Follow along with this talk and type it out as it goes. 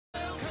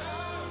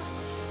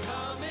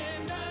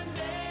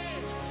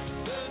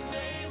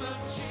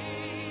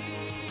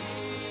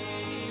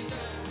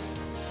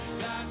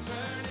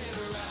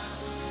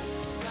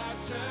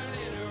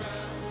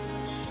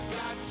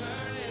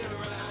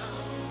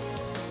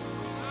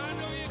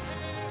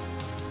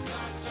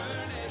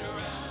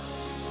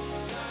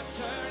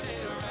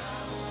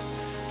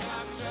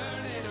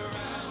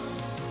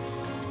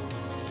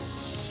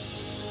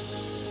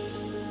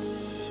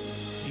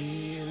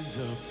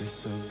to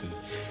something.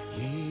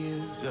 He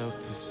is up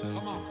to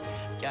something.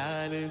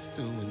 God is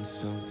doing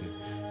something.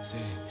 Say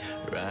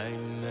right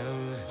now.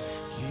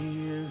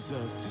 He is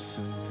up to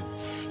something.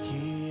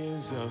 He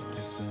is up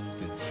to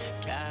something.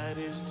 God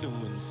is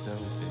doing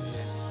something.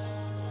 Yeah.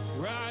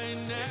 Right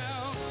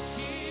now,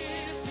 He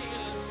is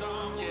healing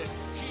someone. Yeah.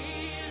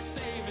 He is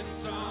saving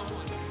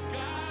someone.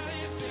 God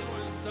is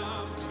doing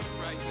something.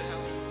 Right now.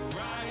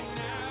 Right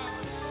now,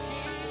 He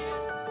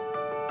is.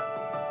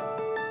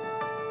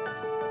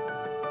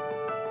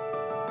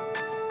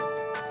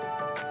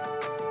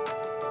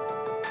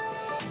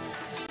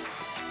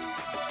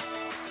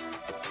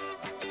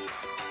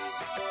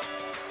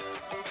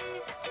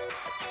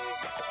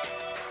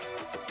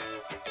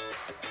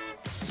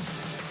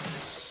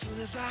 Soon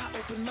as I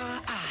open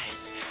my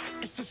eyes,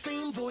 it's the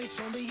same voice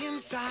on the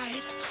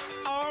inside,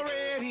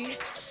 already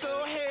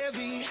so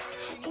heavy,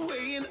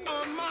 weighing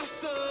on my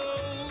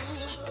soul.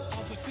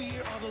 All the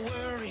fear, all the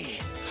worry,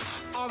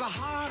 all the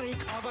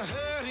heartache, all the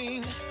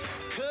hurting,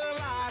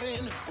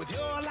 colliding with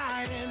your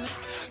lighting,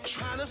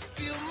 trying to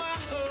steal my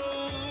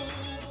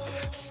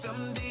hope.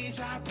 Some days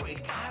I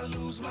break, I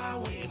lose my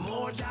way,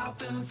 more doubt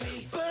than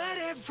faith. But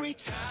every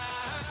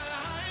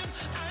time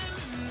I'm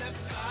in that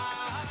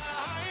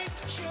fight,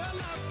 your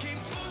love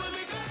keeps pulling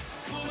me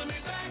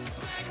back, it's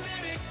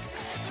magnetic.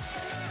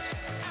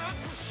 I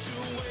pushed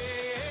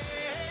away,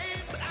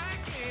 but I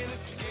can't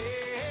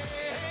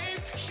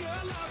escape. Your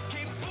love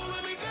keeps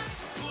pulling me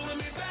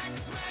back,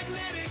 it's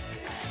magnetic.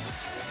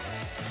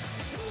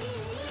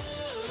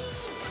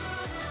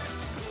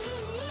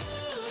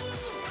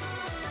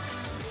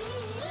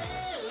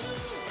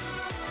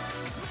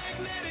 It's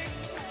magnetic.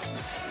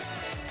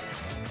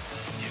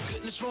 Your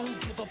goodness won't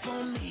give up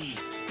on me.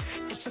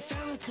 It's a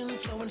fountain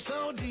flowing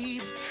so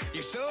deep.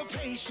 You're so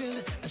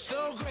patient and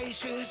so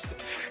gracious.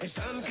 It's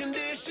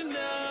unconditional.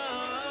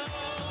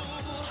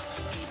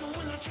 Even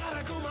when I try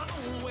to go my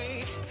own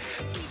way,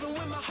 even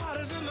when my heart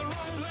is in the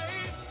wrong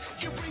place,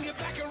 you bring it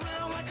back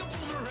around like a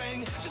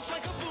boomerang, just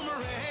like a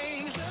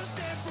boomerang. 'Cause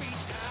every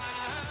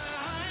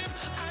time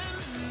I'm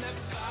in that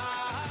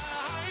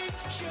fight,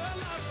 your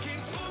love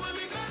keeps pulling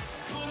me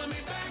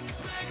back,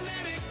 it's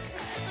magnetic.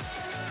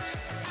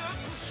 I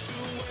pushed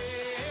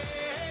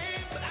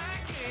away, but I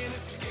can't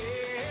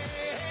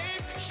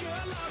escape.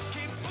 Your love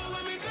keeps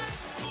pulling me back,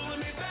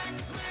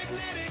 it's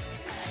magnetic.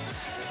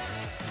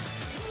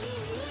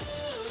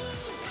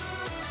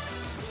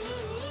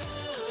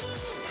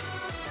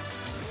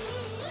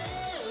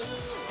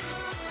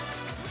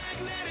 It's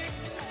magnetic.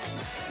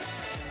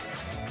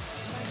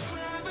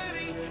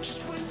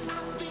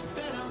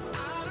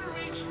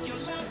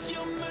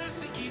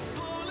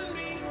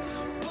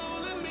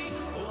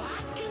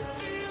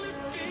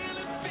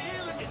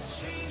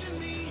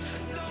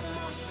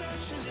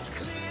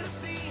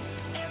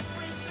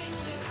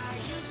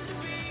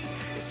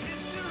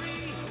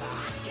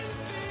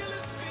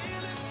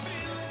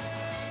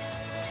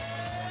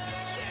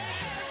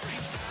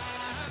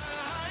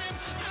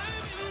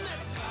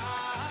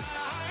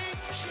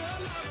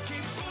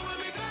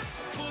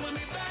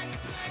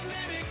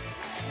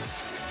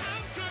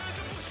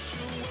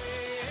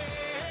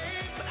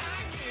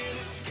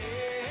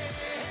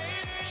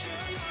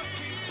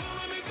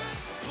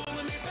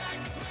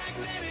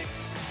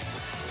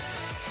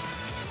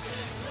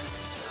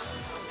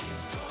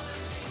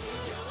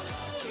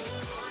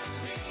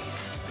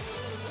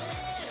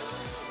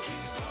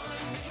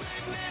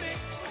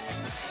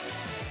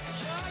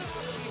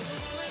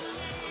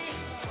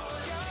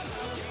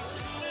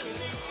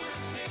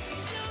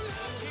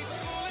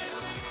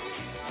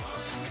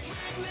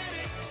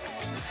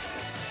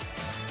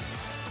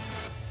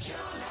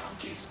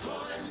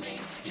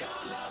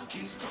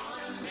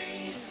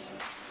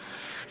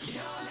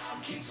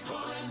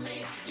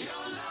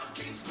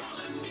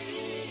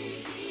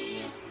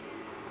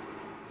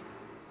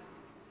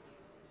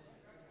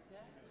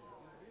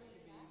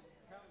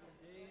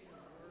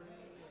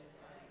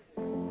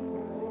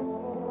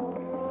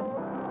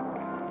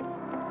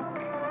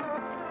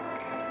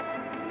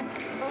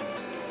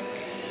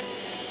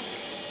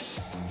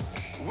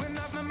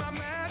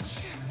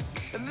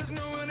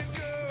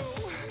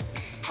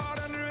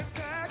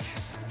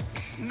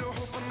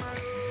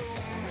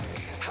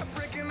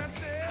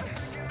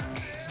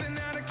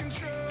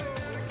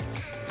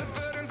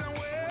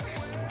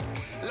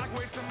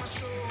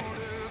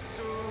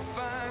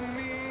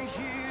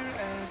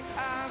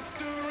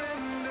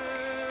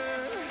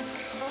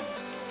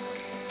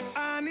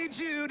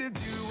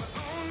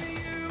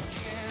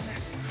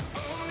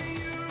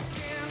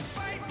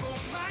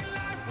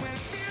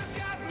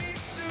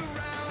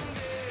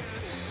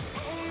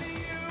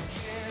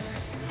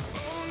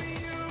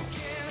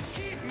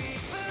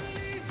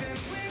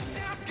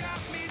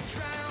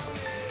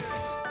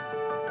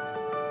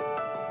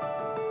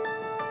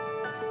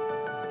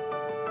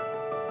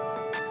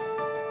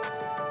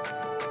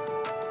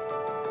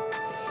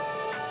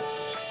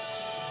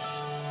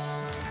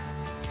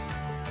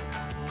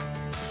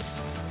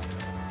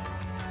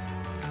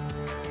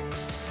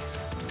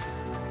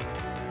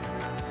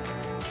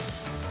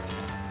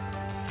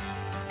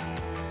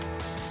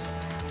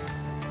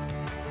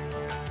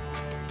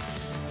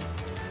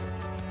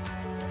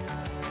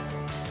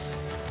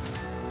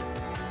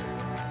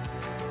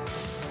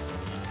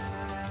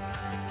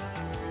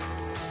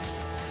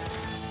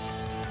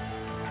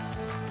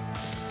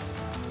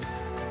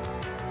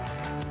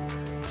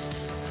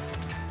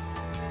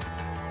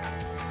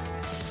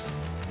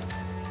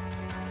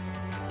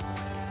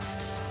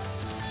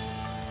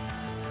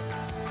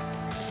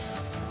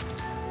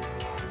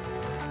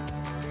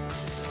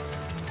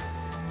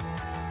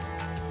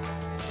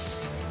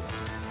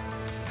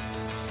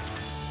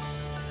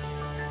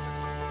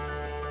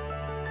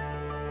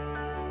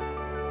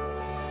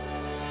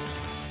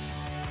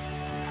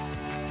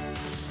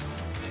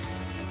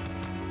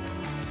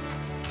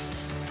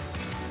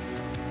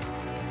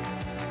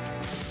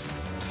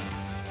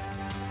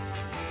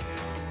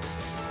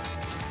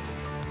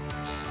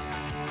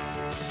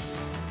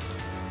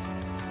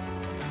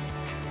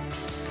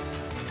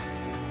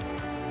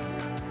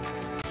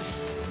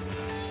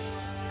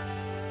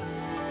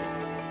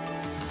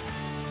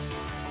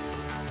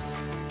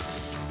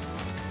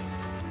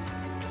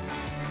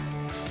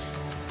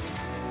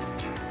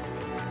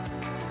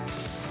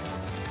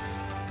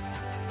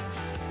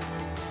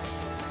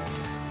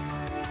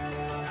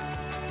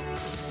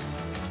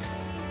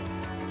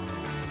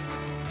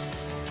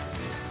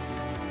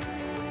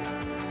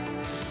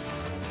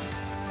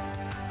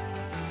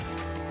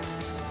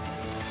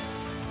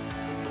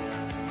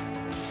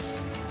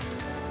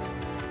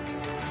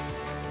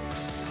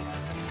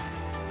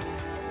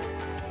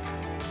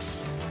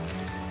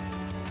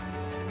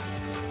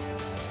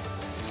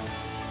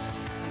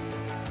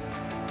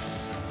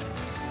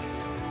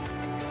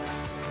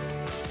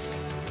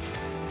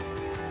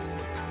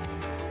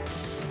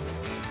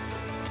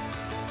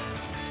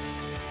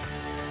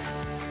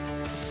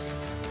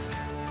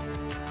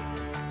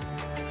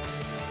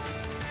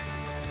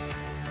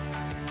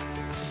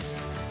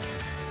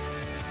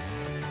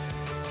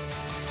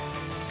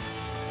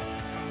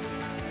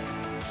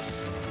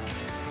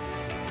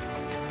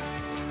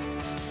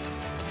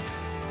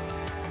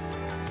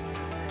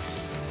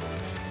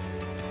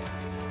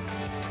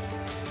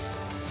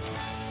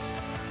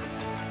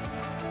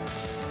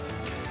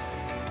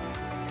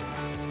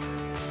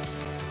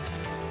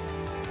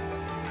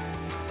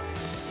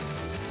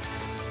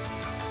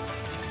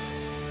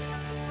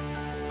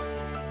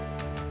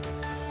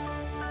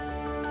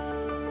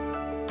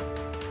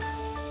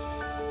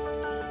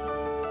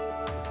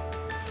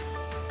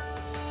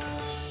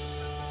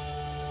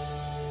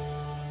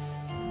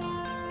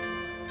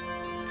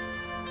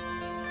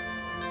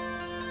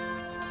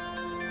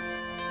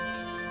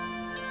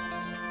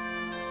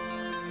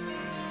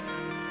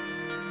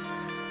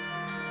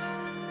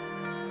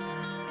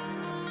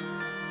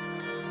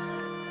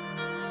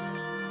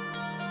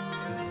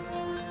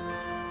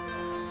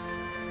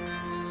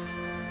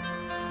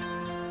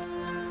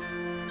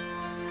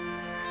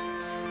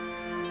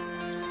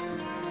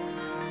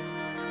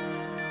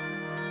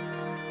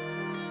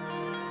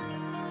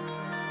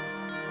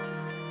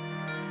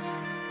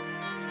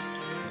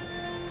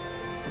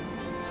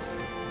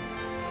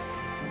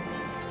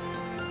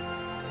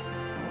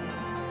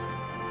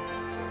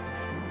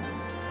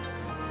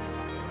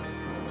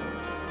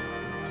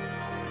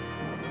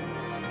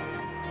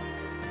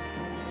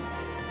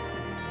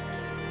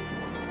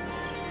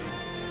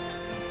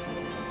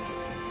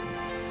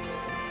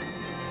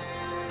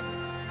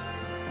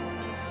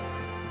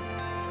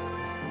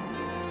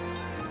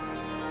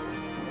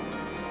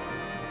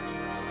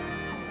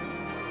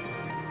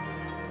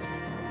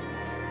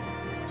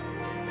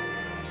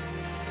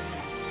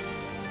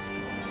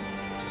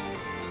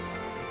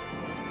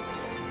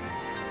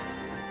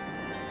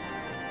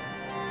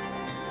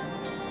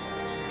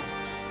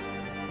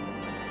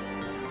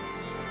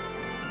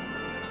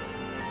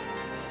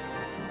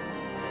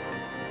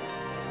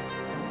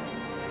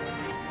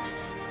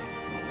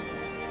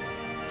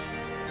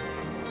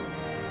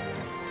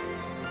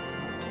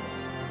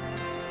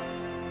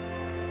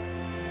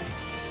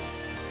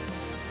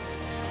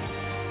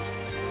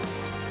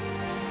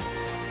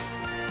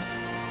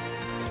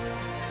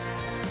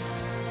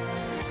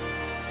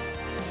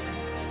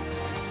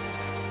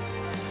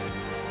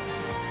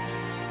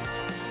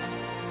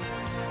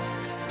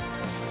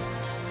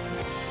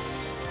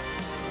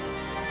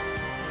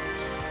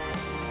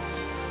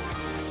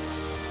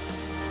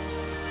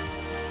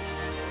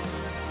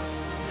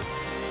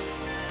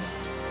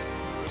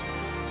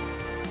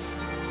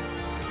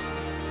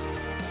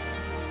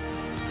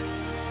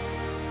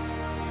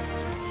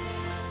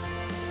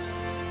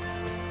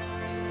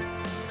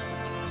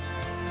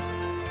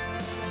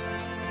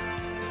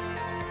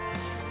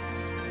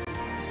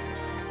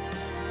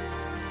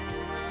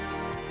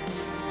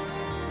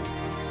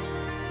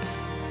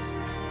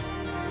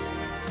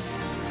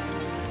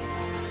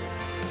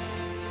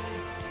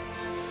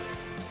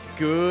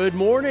 Good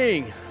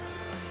morning.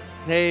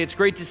 Hey, it's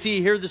great to see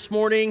you here this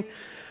morning.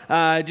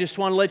 I just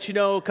want to let you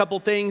know a couple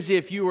things.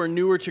 If you are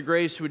newer to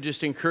Grace, we would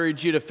just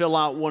encourage you to fill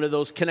out one of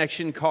those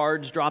connection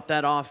cards. Drop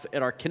that off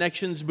at our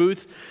connections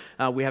booth.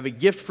 We have a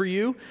gift for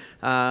you.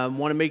 Want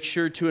to make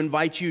sure to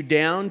invite you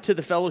down to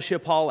the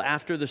fellowship hall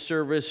after the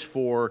service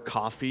for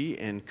coffee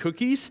and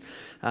cookies.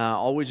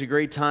 Always a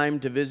great time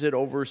to visit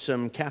over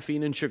some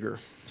caffeine and sugar.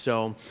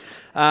 So,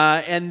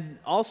 and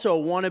also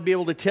want to be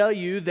able to tell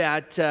you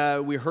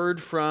that we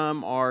heard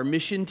from our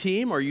mission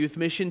team, our youth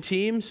mission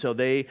team. So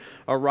they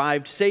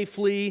arrived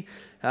safely,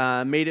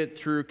 made it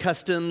through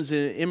customs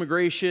and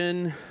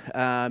immigration,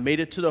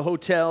 made it to the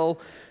hotel,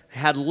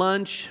 had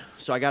lunch.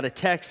 So I got a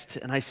text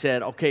and I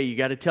said, okay, you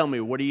got to tell me,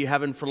 what are you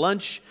having for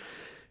lunch?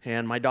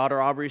 And my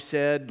daughter Aubrey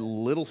said,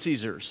 Little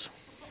Caesars.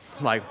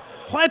 I'm like,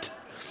 what?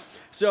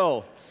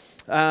 So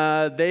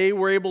they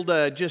were able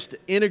to just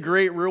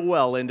integrate real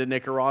well into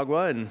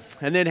Nicaragua and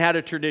then had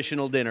a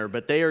traditional dinner.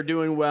 But they are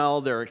doing well.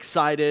 They're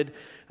excited.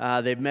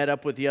 They've met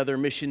up with the other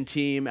mission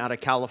team out of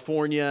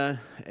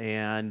California.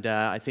 And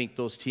I think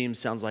those teams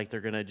sounds like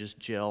they're going to just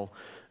gel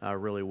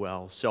really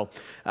well. So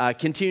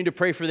continue to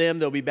pray for them.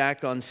 They'll be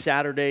back on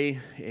Saturday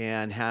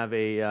and have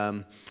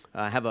a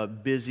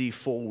busy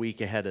full week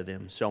ahead of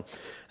them. So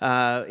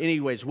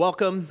anyways,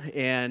 welcome.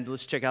 And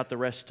let's check out the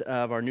rest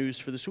of our news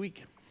for this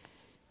week.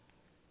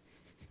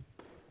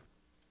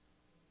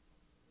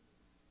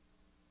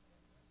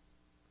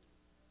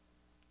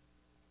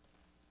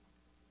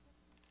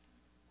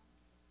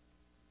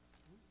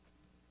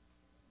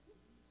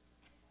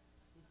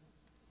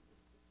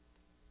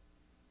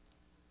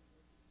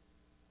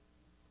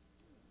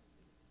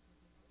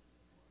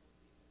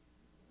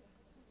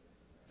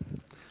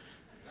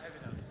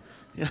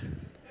 Yeah.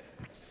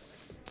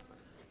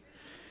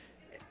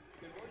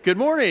 Good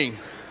morning.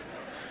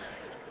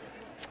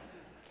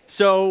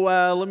 So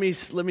let me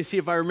see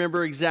if I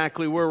remember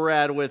exactly where we're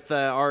at with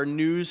our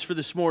news for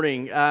this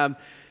morning.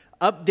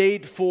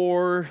 Update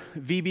for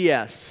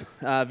VBS.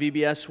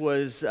 VBS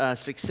was a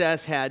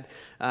success, had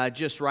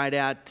just right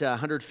at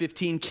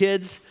 115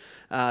 kids.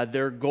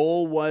 Their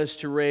goal was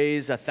to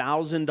raise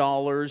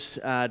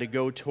 $1,000 to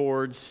go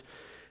towards,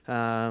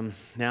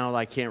 now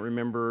I can't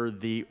remember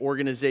the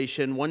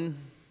organization,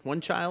 one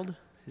child?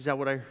 Is that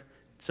what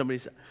somebody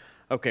said?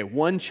 Okay,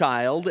 one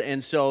child,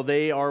 and so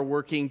they are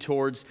working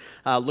towards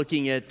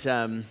looking at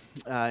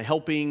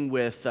helping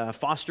with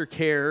foster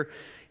care,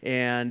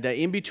 and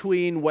in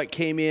between what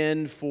came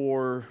in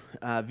for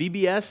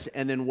VBS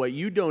and then what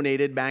you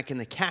donated back in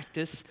the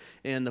cactus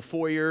in the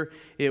foyer,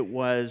 it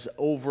was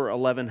over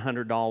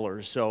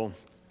 $1,100. So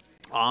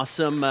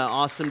awesome,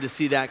 awesome to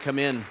see that come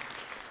in.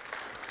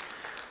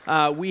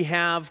 We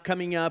have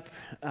coming up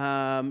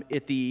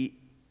at the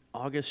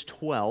August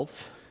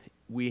 12th,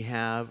 we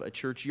have a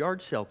church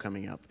yard sale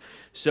coming up.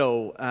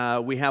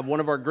 So we have one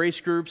of our grace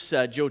groups,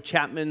 Joe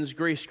Chapman's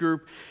grace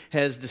group,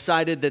 has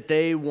decided that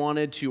they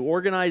wanted to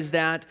organize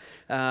that,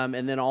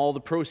 and then all the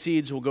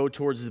proceeds will go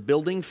towards the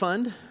building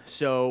fund.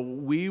 So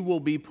we will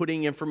be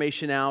putting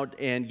information out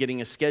and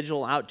getting a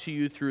schedule out to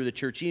you through the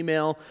church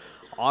email.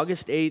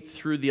 August 8th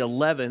through the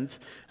 11th,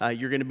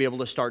 you're going to be able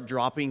to start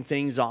dropping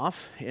things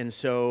off. And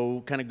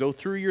so kind of go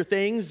through your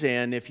things,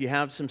 and if you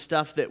have some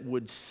stuff that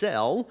would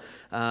sell,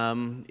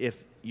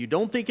 if you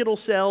don't think it'll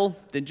sell,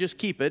 then just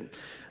keep it.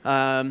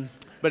 But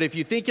if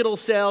you think it'll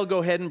sell, go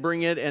ahead and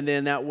bring it, and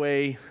then that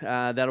way,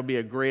 that'll be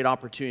a great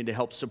opportunity to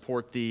help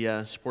support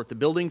the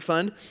building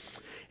fund.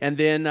 And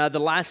then the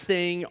last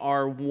thing,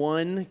 our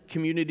one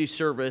community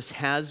service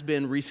has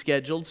been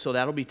rescheduled, so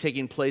that'll be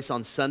taking place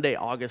on Sunday,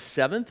 August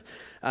 7th.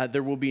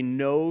 There will be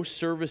no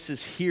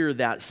services here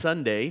that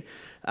Sunday.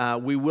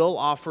 We will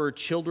offer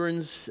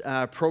children's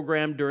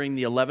program during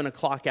the 11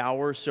 o'clock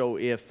hour, so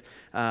if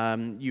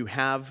you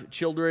have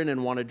children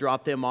and want to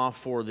drop them off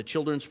for the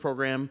children's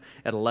program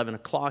at 11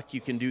 o'clock,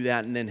 you can do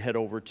that and then head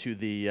over to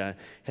the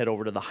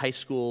high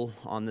school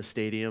on the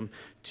stadium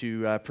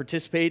to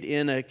participate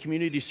in a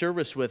community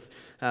service with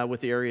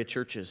the area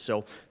churches.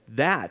 So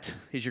that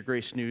is your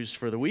grace news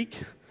for the week.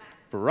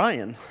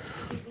 Brian.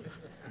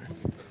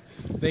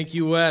 Thank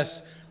you,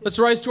 Wes. Let's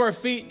rise to our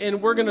feet,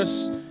 and we're going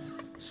to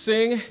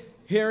sing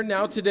here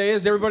now today.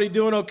 Is everybody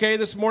doing okay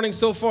this morning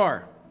so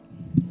far?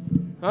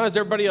 Is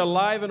everybody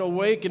alive and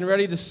awake and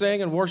ready to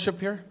sing and worship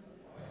here?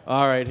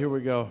 All right, here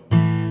we go.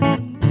 I'm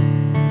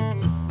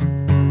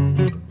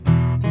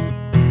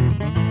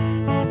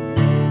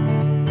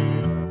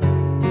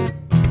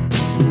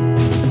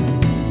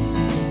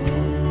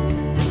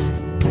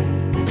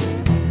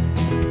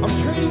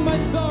trading my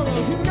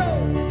sorrows. Here we go.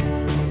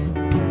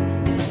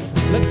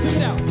 Let's sing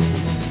it out.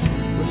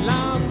 Well,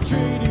 I'm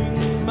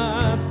trading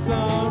my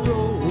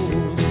sorrows.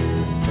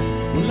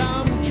 Well,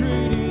 I'm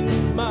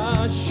trading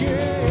my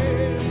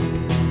shame.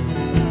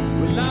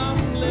 Well,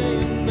 I'm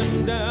laying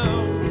them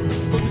down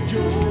for the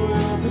joy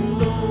of the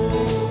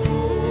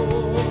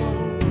Lord.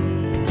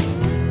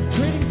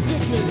 Trading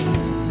sickness.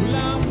 Well,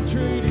 I'm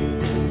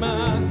trading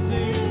my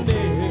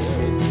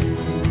sickness.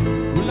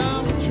 Well,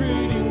 I'm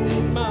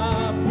trading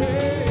my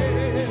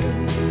pain.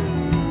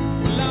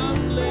 Well,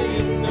 I'm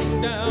laying them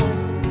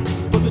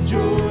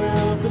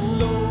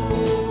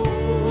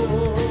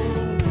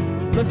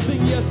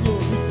Sing yes,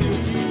 Lord. We sing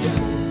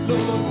yes,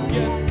 Lord,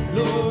 yes,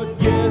 Lord,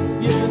 yes,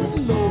 yes,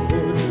 Lord.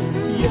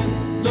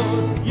 Yes,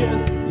 Lord,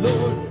 yes,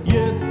 Lord,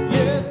 yes,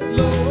 yes,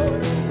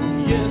 Lord.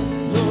 Yes,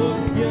 Lord,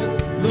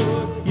 yes,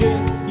 Lord,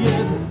 yes,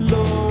 yes,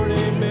 Lord,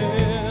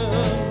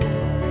 amen.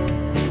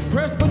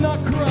 Pressed but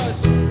not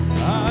crushed.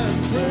 I'm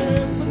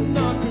pressed but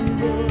not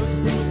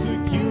crushed.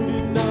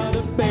 Persecuted, not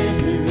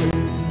abandoned.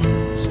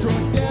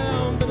 Struck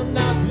down, but I'm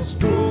not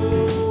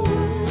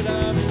destroyed.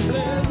 I'm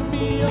blessed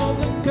beyond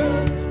the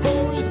curse,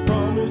 for his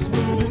promise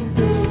will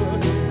endure.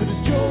 That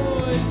his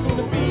joy is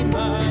gonna be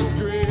my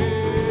strength.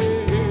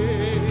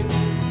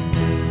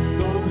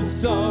 Though the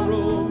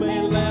sorrow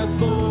may last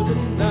for the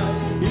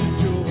night, his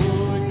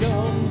joy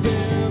comes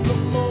in the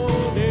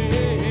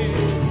morning.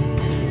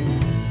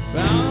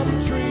 I'm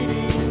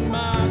treating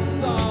my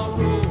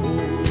sorrow,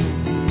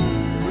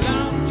 well,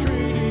 I'm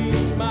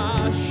treating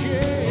my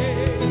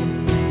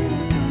shame.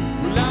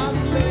 Well, I'm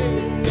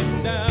laying them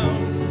down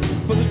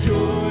for the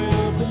joy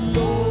of the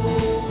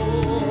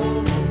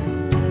Lord.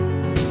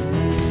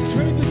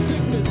 Trade the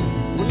sickness,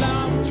 well,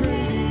 I'm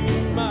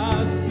trading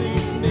my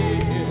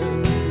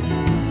sickness.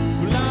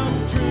 Well, I'm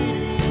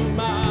trading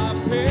my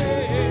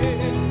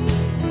pain.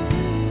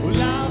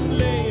 Well, I'm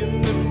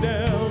laying them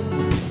down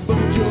for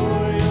the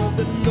joy of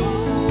the Lord.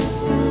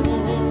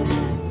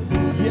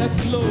 Yes,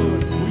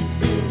 Lord, we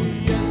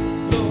sing yes,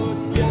 Lord,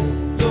 yes,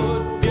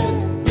 Lord,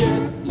 yes,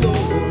 yes,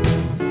 Lord.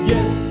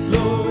 Yes,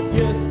 Lord,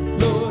 yes,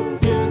 Lord,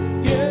 yes,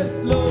 yes,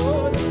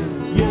 Lord.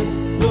 Yes,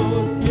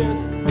 Lord, yes,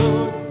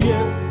 Lord,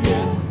 yes,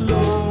 yes,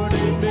 Lord,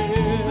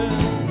 amen.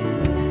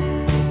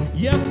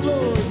 Yes,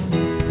 Lord,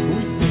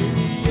 we sing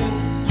yes,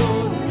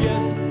 Lord,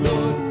 yes,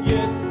 Lord,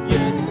 yes,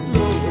 yes,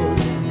 Lord.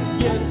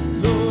 Yes,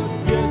 Lord,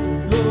 yes,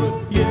 Lord,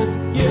 yes,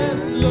 yes,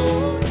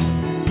 Lord.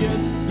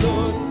 Yes,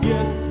 Lord,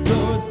 yes,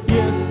 Lord,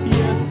 yes,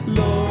 yes,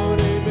 Lord,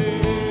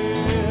 amen.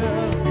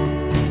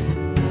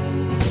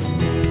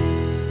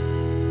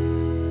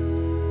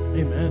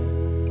 Amen.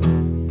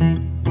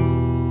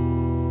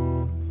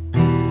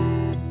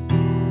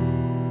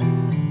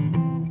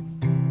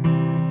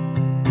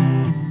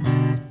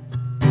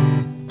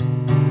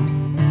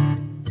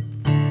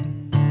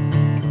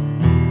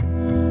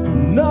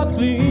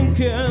 Nothing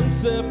can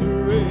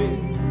separate,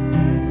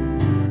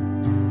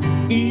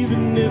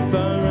 even if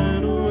I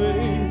ran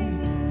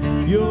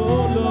away.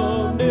 Your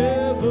love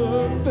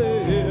never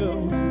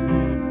fails.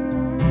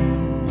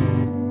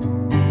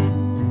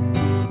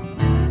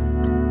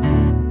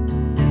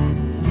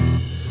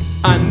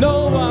 I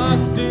know I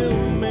still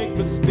make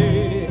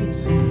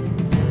mistakes,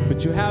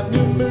 but you have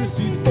new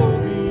mercies for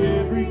me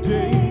every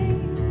day.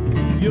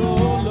 Your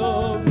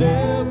love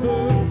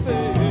never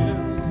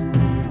fails.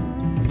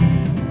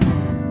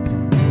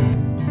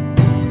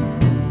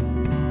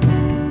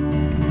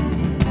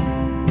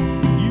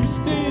 You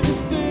stay the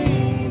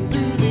same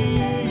through the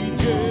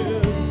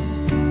ages.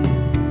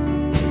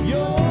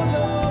 Your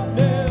love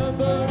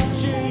never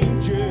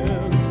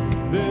changes.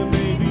 There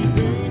may be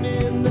pain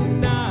in the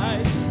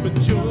night, but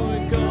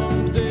joy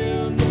comes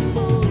in the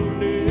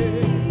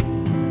morning.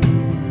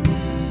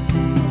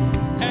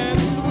 And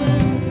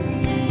when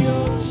the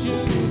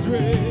oceans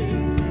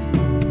rage,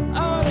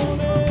 I don't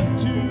have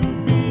to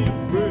be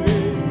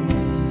afraid,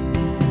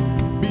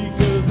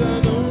 because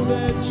I know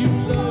that you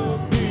love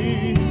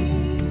me.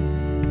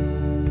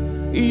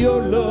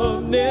 Your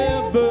love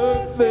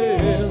never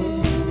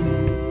fails.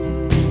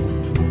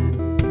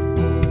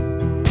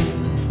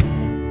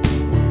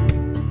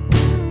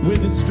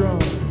 Wind is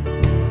strong.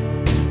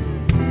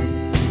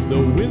 The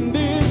wind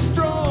is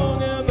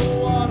strong and the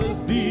water's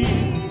deep.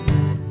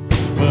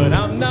 But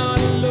I'm not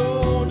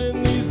alone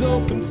in these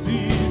open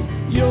seas.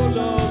 Your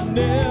love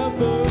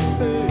never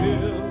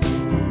fails.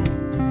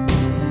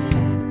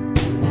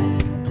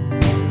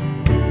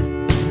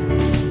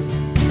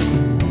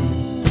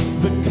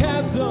 The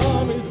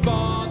chasm is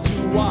far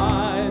too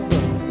wide,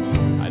 but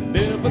I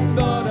never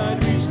thought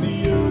I'd reach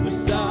the other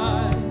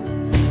side.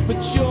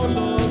 But your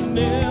love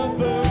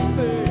never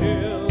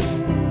fails.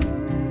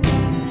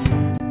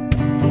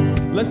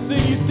 Let's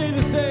sing, you stay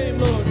the same,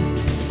 Lord.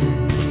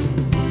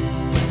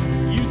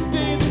 You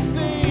stay the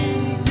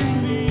same through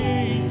the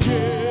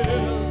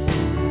ages.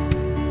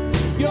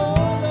 Your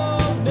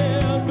love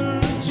never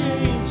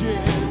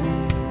changes.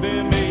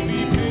 There may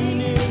be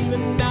pain in the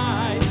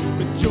night,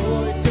 but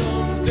joy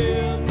comes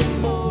in the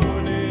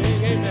morning.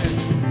 Amen.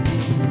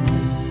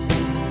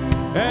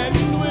 And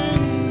when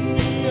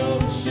the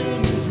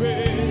oceans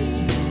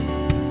rage,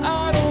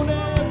 I don't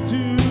have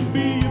to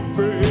be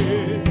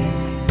afraid,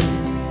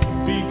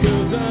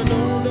 because I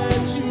know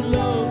that you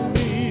love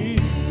me.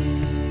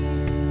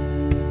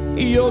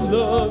 Your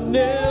love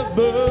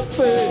never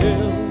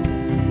fails.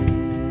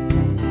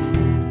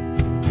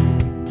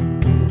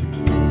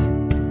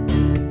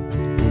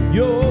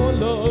 Your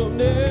love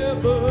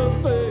never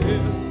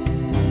fails.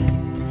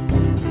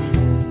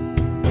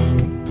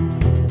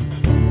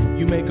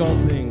 You make all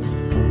things,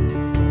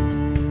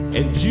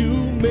 and you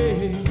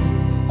make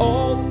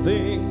all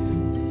things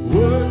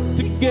work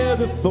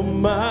together for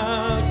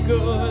my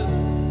good.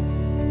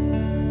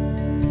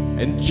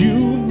 And you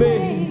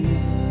make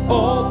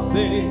all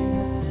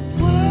things.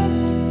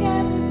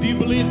 Do you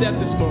believe that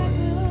this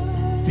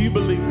morning? Do you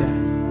believe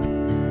that?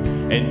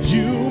 And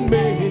you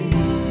make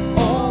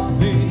all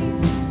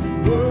things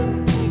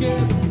work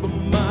together for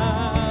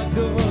my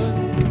good.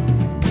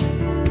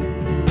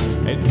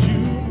 And you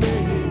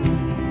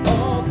make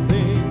all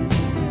things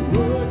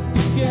work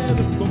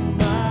together for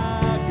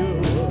my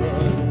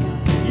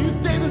good. You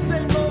stay the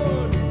same,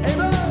 Lord.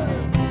 Amen.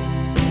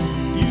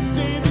 You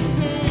stay the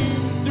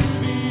same through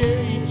the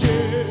ages.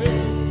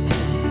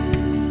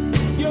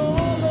 Your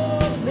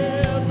love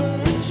never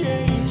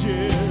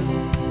changes.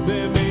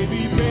 There may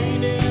be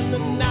pain in the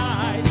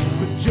night,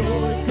 but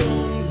joy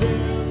comes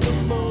in the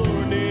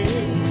morning.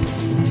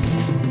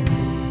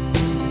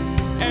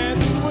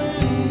 And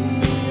when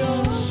the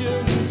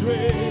oceans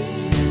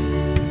rage,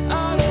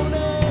 I don't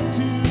have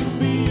to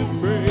be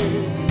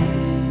afraid,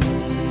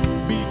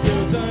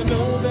 because I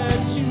know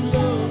that you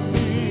love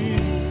me.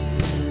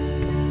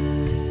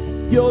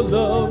 Your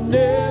love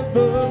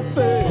never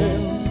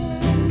fails.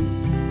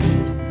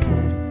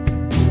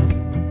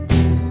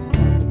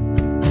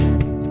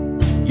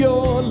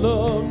 Your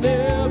love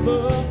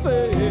never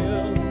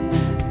fails.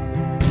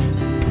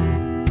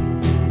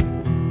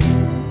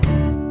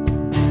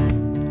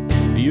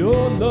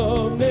 Your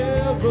love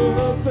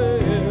never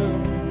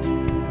fails.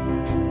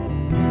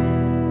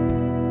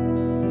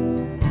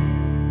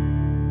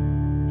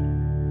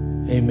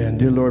 Amen.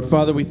 Dear Lord,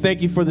 Father, we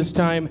thank you for this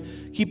time.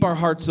 Keep our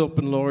hearts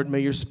open, Lord. May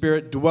your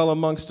Spirit dwell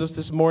amongst us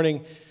this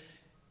morning.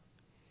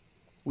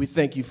 We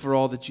thank you for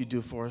all that you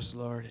do for us,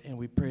 Lord, and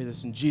we pray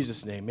this in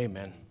Jesus' name.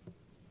 Amen.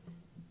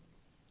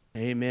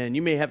 Amen.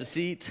 You may have a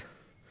seat.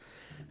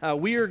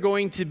 We are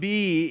going to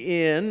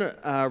be in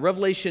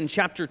Revelation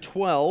chapter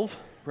 12.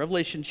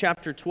 Revelation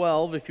chapter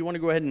 12. If you want to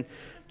go ahead and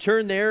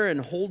turn there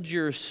and hold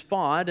your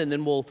spot, and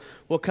then we'll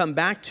come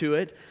back to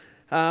it.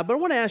 But I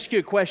want to ask you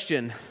a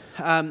question.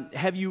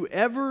 Have you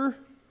ever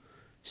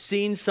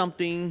seen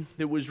something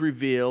that was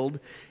revealed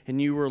and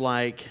you were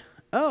like,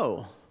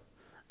 oh,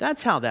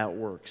 that's how that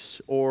works?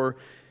 Or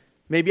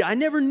maybe I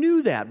never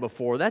knew that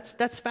before.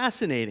 That's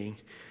fascinating.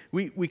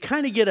 We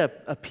kind of get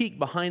a peek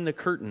behind the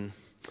curtain.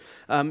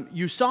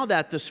 You saw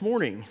that this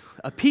morning,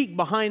 a peek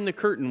behind the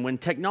curtain when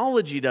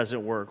technology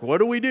doesn't work. What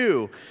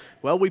do?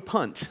 Well, we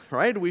punt,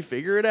 right? We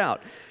figure it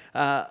out.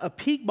 A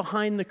peek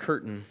behind the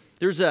curtain.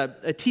 There's a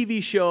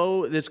TV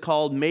show that's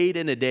called Made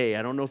in a Day.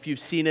 I don't know if you've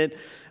seen it.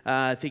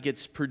 I think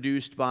it's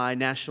produced by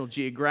National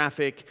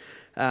Geographic.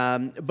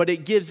 But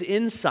it gives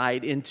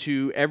insight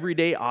into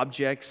everyday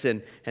objects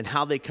and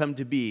how they come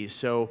to be.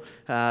 So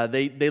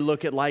they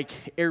look at like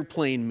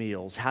airplane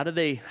meals. How do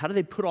they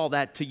put all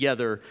that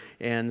together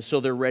and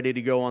so they're ready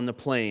to go on the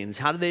planes?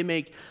 How do they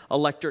make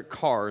electric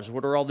cars?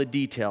 What are all the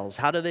details?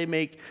 How do they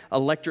make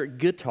electric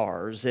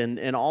guitars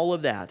and all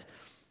of that?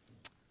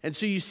 And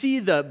so you see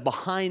the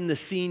behind the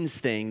scenes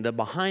thing, the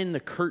behind the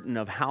curtain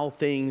of how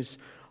things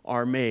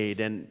are made.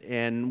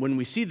 And when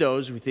we see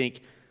those, we think,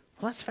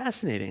 well, that's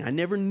fascinating. I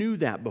never knew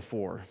that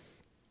before.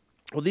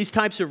 Well, these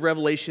types of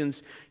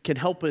revelations can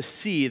help us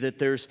see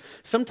that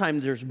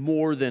sometimes there's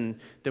more than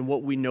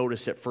what we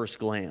notice at first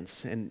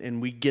glance,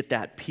 and we get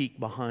that peek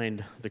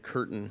behind the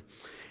curtain.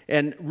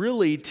 And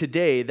really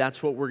today,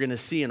 that's what we're going to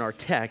see in our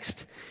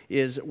text,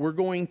 is we're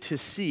going to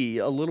see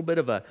a little bit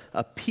of a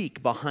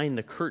peek behind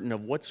the curtain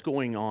of what's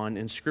going on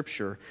in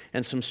Scripture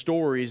and some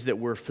stories that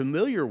we're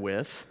familiar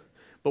with,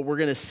 but we're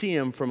going to see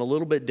them from a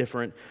little bit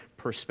different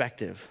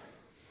perspective.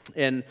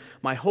 And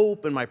my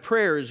hope and my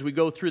prayer as we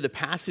go through the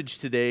passage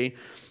today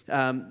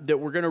that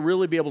we're going to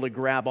really be able to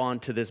grab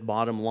onto this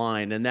bottom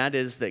line, and that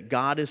is that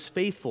God is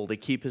faithful to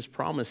keep His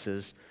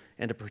promises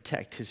and to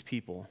protect His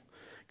people.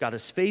 God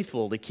is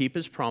faithful to keep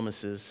His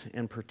promises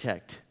and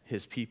protect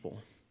His people.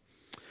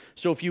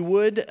 So if you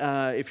would,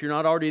 if you're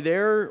not already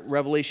there,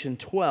 Revelation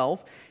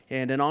 12,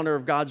 and in honor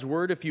of God's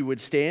Word, if you would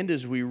stand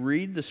as we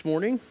read this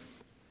morning.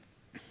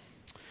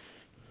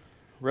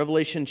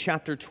 Revelation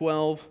chapter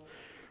 12,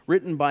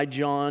 written by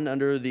John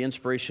under the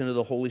inspiration of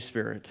the Holy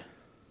Spirit.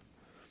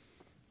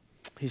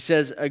 He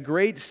says, "A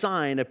great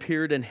sign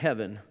appeared in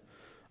heaven,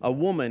 a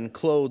woman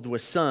clothed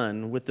with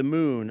sun, with the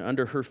moon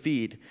under her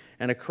feet,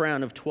 and a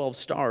crown of 12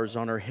 stars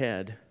on her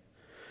head.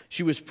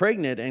 She was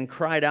pregnant and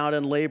cried out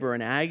in labor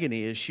and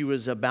agony as she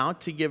was about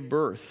to give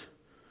birth.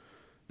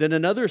 Then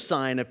another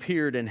sign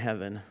appeared in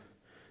heaven.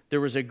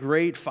 There was a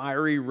great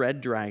fiery red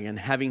dragon,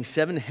 having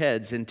 7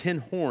 heads and 10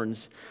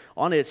 horns.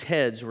 On its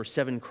heads were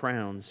 7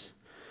 crowns.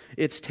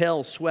 Its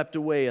tail swept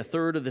away a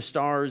third of the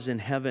stars in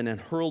heaven and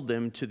hurled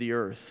them to the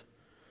earth.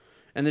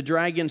 And the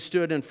dragon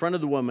stood in front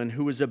of the woman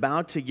who was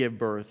about to give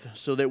birth,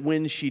 so that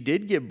when she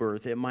did give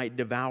birth, it might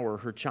devour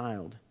her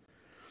child.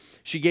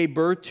 She gave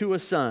birth to a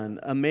son,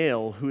 a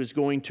male, who is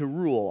going to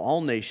rule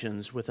all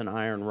nations with an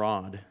iron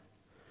rod.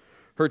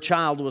 Her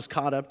child was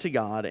caught up to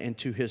God and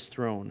to His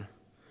throne.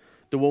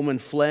 The woman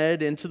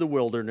fled into the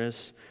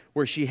wilderness,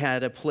 where she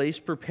had a place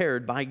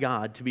prepared by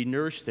God to be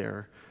nourished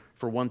there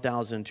for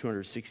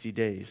 1,260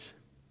 days.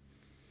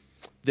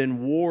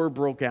 Then war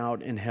broke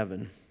out in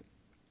heaven.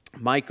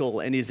 Michael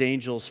and his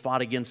angels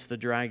fought against the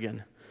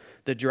dragon.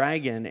 The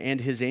dragon and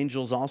his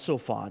angels also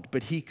fought,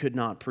 but he could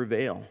not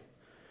prevail.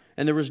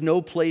 And there was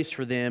no place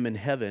for them in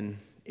heaven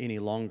any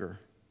longer.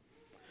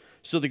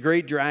 So the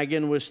great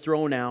dragon was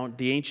thrown out,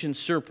 the ancient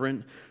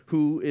serpent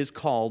who is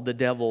called the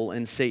devil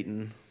and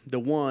Satan, the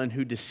one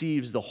who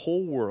deceives the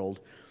whole world.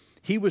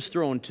 He was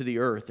thrown to the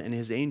earth, and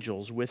his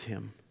angels with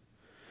him.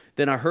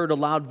 Then I heard a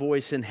loud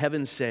voice in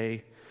heaven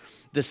say,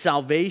 the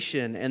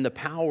salvation and the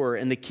power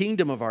and the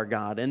kingdom of our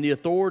God and the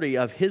authority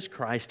of his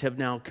Christ have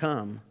now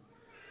come.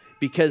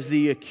 Because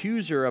the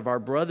accuser of our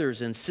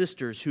brothers and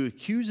sisters who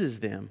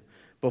accuses them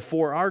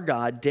before our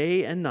God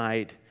day and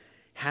night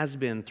has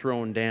been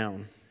thrown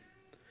down.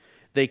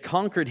 They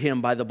conquered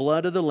him by the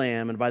blood of the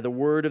Lamb and by the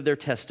word of their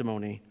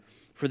testimony,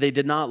 for they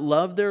did not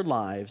love their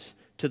lives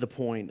to the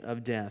point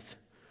of death.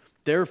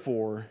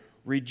 Therefore,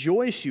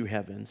 rejoice, you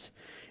heavens,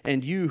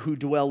 and you who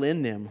dwell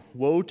in them.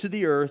 Woe to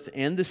the earth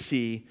and the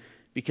sea,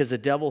 because the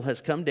devil has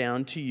come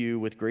down to you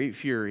with great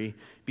fury,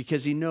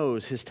 because he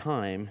knows his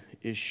time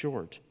is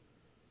short.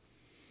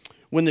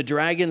 When the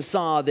dragon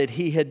saw that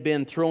he had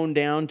been thrown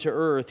down to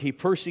earth, he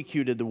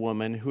persecuted the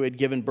woman who had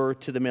given birth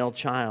to the male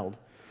child.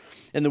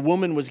 And the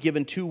woman was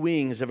given 2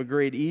 wings of a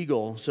great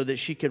eagle, so that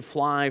she could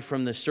fly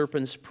from the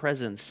serpent's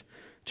presence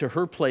to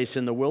her place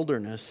in the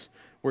wilderness,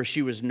 where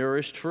she was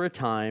nourished for a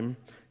time,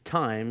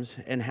 times,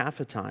 and half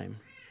a time.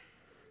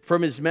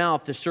 From his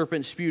mouth the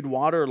serpent spewed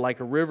water like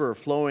a river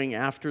flowing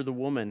after the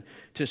woman,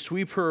 to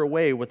sweep her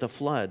away with a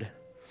flood.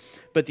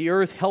 But the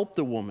earth helped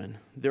the woman.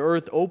 The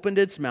earth opened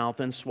its mouth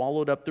and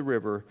swallowed up the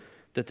river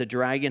that the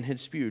dragon had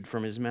spewed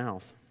from his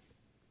mouth.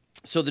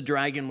 So the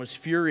dragon was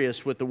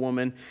furious with the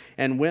woman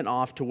and went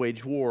off to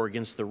wage war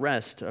against the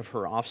rest of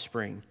her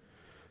offspring,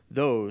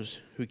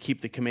 those who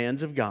keep the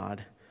commands of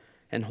God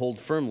and hold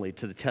firmly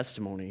to the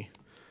testimony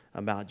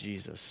about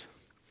Jesus.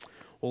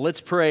 Well,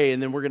 let's pray,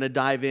 and then we're going to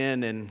dive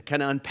in and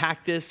kind of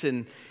unpack this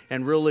and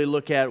really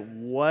look at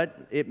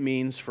what it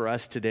means for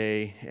us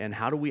today and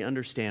how do we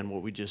understand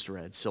what we just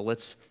read. So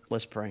let's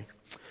pray.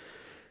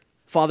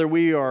 Father,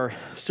 we are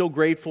so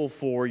grateful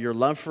for your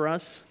love for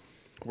us.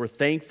 We're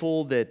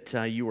thankful that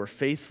you are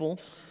faithful,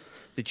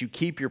 that you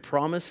keep your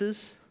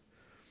promises,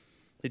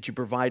 that you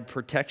provide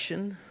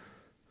protection.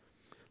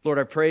 Lord,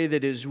 I pray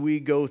that as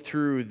we go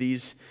through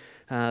these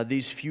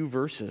few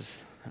verses,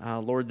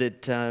 Lord,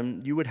 that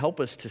you would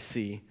help us to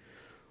see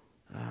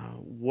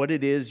what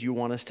it is you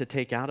want us to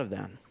take out of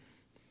that.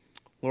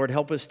 Lord,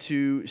 help us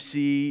to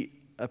see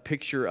a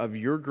picture of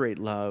your great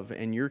love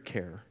and your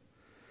care.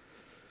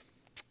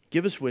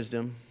 Give us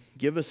wisdom,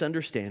 give us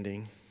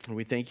understanding, and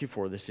we thank you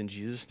for this in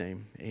Jesus'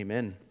 name.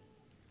 Amen.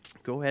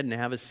 Go ahead and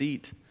have a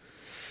seat.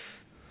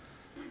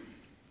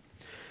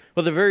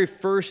 Well, the very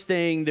first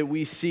thing that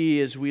we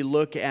see as we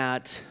look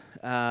at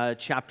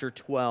chapter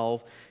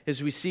 12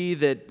 is we see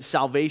that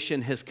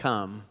salvation has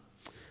come.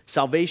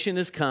 Salvation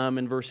has come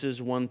in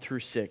verses 1 through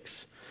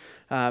 6.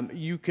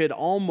 You could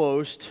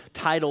almost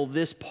title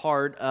this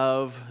part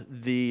of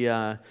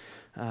the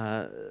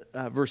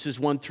verses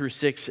 1 through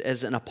 6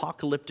 as an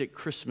apocalyptic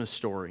Christmas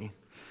story.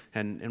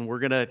 And we're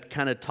going to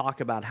kind of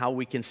talk about how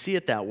we can see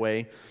it that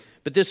way.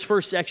 But this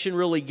first section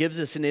really gives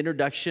us an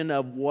introduction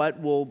of what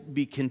will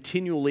be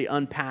continually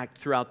unpacked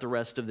throughout the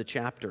rest of the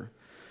chapter.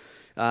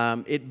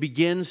 It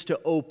begins to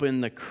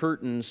open the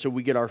curtain so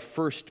we get our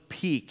first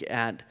peek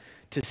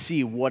to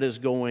see what is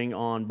going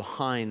on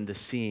behind the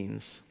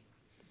scenes.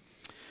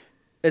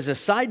 As a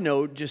side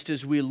note, just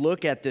as we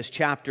look at this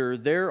chapter,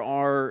 there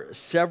are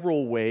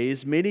several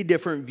ways, many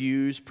different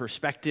views,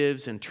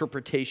 perspectives,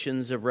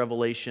 interpretations of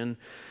Revelation.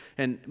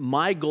 And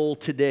my goal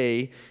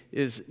today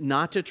is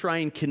not to try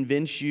and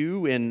convince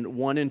you in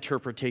one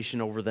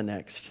interpretation over the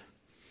next.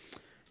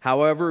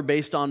 However,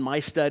 based on my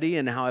study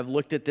and how I've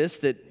looked at this,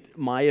 that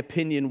my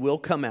opinion will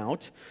come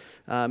out.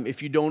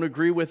 If you don't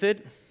agree with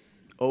it,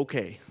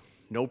 okay,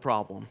 no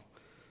problem.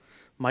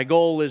 My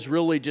goal is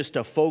really just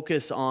to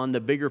focus on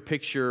the bigger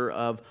picture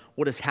of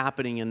what is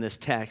happening in this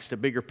text, a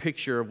bigger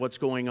picture of what's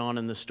going on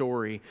in the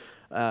story.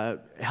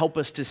 Help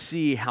us to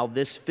see how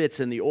this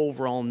fits in the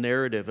overall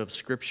narrative of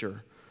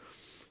Scripture.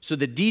 So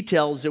the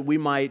details that we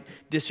might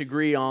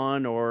disagree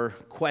on or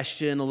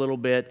question a little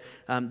bit,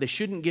 they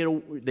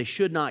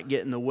should not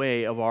get in the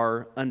way of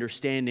our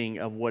understanding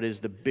of what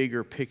is the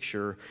bigger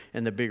picture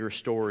and the bigger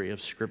story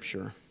of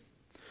Scripture.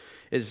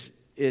 As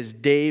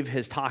Dave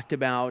has talked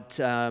about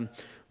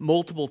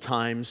multiple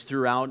times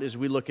throughout, as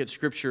we look at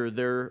Scripture,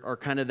 there are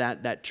kind of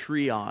that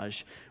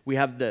triage. We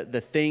have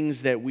the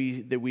things that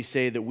we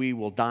say that we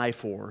will die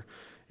for,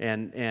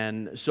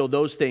 and so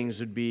those things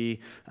would be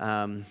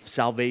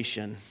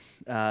salvation,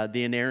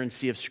 the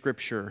inerrancy of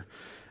Scripture.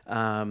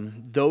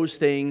 Those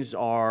things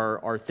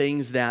are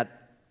things that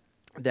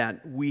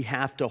we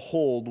have to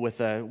hold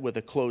with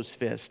a closed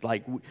fist.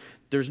 Like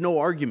there's no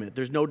argument,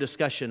 there's no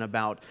discussion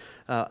about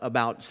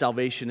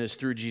salvation is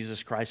through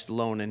Jesus Christ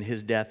alone and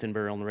His death and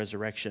burial and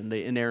resurrection,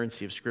 the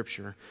inerrancy of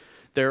Scripture.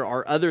 there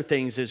are other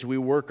things as we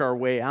work our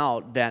way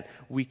out that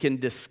we can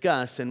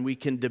discuss and we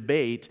can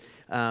debate,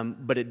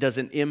 but it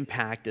doesn't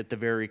impact at the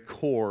very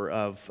core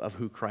of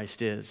who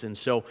Christ is. And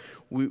so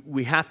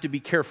we have to be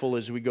careful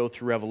as we go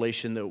through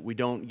Revelation that we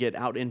don't get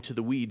out into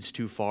the weeds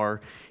too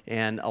far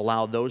and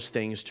allow those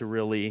things to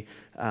really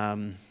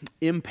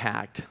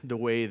impact the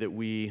way that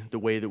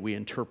we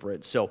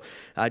interpret. So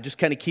just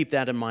kind of keep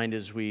that in mind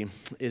as we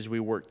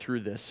work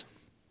through this.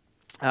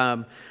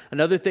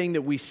 Another thing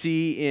that we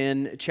see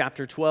in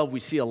chapter 12, we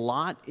see a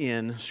lot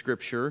in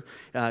Scripture,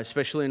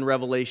 especially in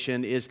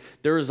Revelation, is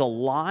there is a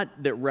lot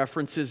that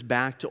references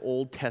back to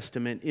Old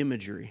Testament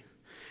imagery.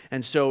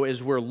 And so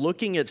as we're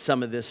looking at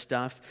some of this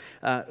stuff,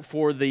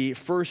 for the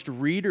first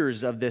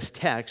readers of this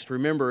text,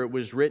 remember it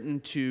was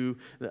written to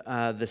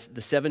the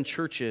 7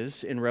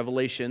 churches in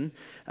Revelation.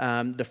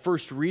 The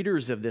first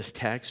readers of this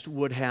text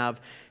would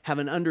have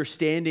an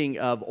understanding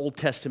of Old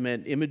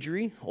Testament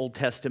imagery, Old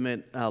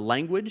Testament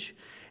language.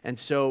 And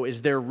so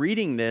as they're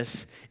reading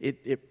this,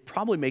 it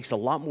probably makes a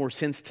lot more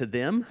sense to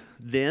them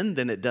then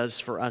than it does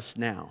for us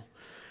now.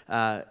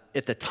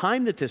 At the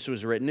time that this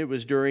was written, it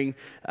was during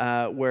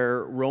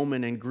where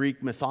Roman and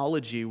Greek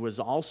mythology was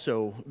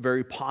also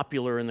very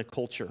popular in the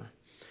culture.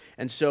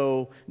 And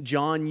so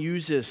John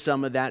uses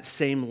some of that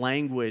same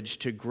language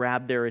to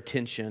grab their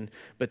attention,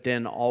 but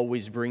then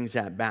always brings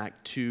that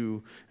back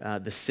to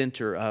the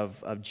center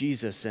of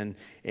Jesus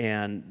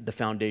and the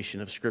foundation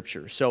of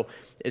Scripture. So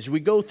as we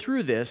go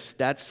through this,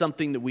 that's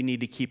something that we need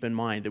to keep in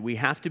mind, that we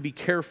have to be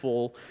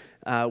careful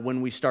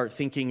when we start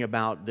thinking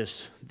about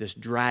this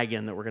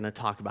dragon that we're going to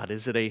talk about.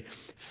 Is it a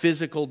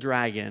physical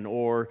dragon,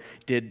 or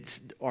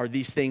are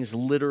these things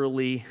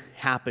literally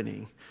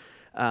happening?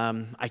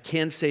 I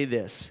can say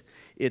this.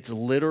 It's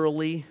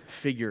literally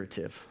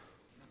figurative.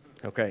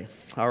 Okay,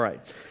 all right.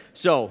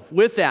 So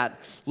with that,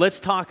 let's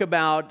talk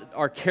about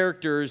our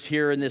characters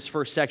here in this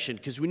first section,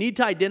 because we need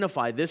to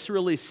identify. This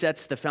really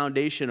sets the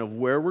foundation of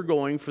where we're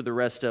going for the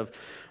rest of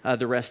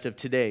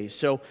today.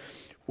 So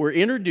we're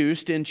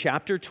introduced in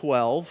chapter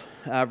 12,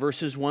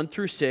 verses 1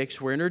 through 6.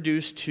 We're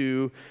introduced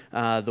to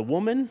the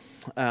woman,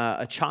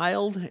 a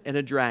child, and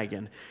a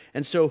dragon.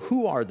 And so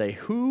who are they?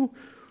 Who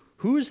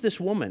is this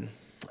woman?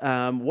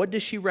 What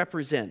does she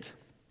represent?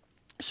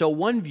 So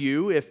one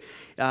view,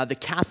 if the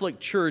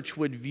Catholic Church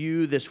would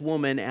view this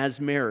woman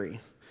as Mary.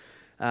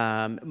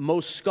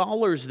 Most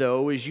scholars,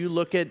 though, as you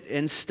look at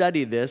and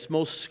study this,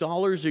 most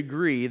scholars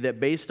agree that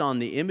based on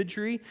the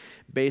imagery,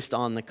 based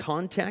on the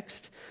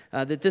context,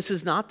 that this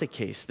is not the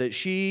case, that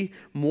she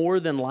more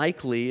than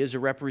likely is a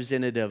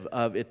representative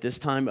of, at this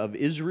time, of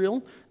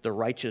Israel, the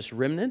righteous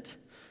remnant,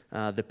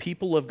 the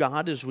people of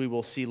God, as we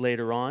will see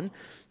later on.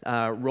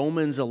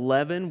 Romans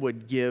 11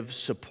 would give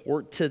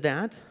support to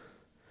that.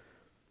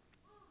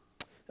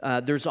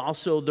 There's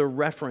also the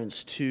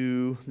reference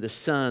to the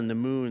sun, the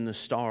moon, the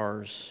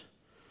stars.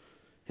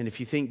 And if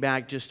you think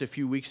back just a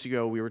few weeks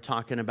ago, we were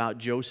talking about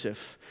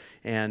Joseph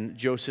and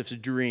Joseph's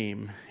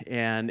dream.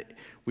 And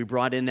we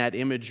brought in that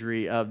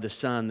imagery of the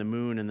sun, the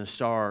moon, and the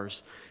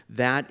stars.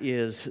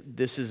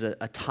 This is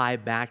a tie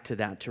back to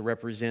that to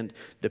represent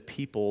the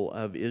people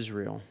of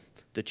Israel,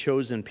 the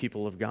chosen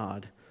people of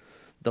God,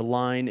 the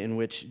line in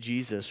which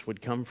Jesus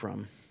would come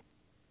from.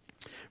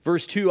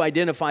 Verse 2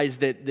 identifies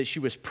that she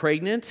was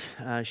pregnant,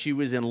 she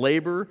was in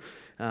labor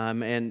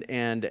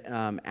and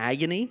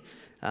agony.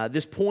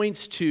 This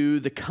points to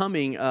the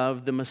coming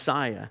of the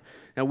Messiah.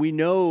 Now we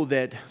know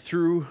that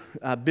through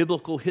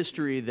biblical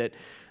history that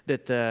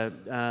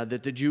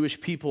the Jewish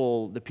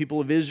people, the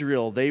people of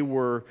Israel, they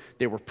were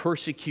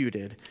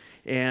persecuted,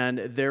 and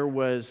there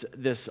was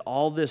this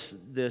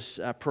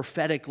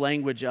prophetic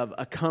language of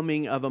a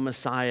coming of a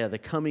Messiah, the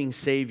coming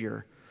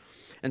Savior.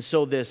 And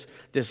so this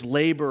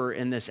labor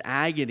and this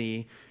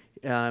agony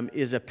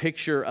is a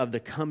picture of the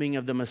coming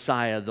of the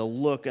Messiah, the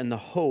look and the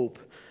hope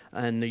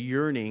and the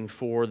yearning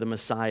for the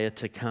Messiah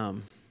to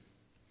come.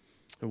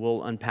 And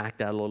we'll unpack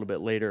that a little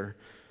bit later.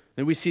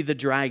 Then we see the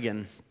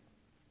dragon.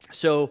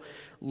 So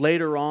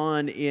later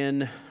on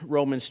in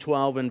Romans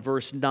 12 and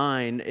verse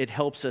 9, it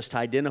helps us to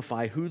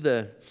identify who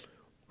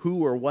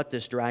or what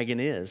this dragon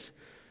is.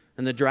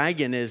 And the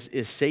dragon is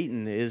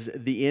Satan, is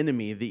the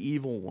enemy, the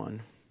evil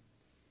one.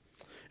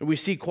 And we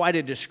see quite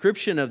a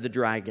description of the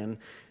dragon.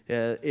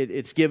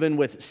 It's given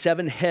with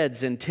 7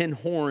 heads and 10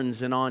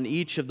 horns, and on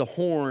each of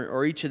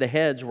the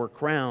heads were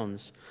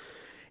crowns.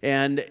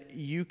 And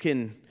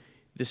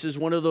this is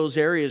one of those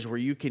areas where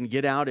you can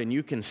get out and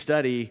you can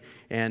study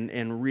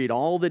and read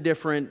all the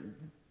different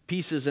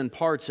pieces and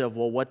parts of,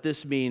 well, what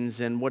this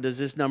means and what does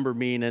this number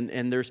mean.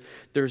 And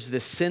there's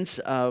this sense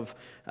of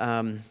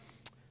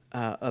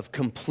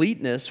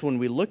completeness when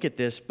we look at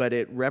this, but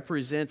it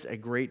represents a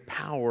great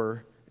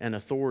power and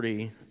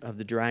authority of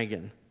the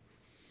dragon.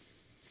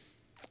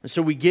 And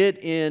so we get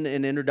in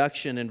an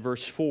introduction in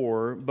verse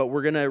 4, but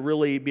we're going to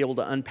really be able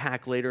to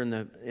unpack later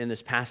in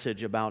this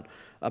passage about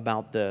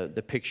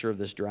the picture of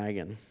this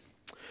dragon.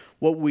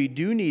 What we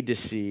do need to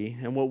see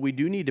and what we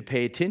do need to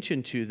pay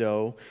attention to,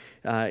 though,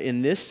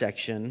 in this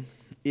section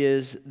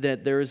is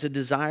that there is a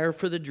desire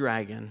for the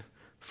dragon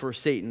for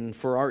Satan,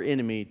 for our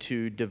enemy,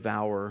 to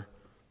devour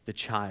the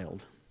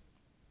child.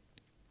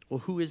 Well,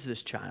 who is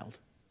this child?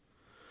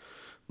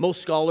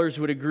 Most scholars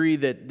would agree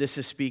that this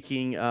is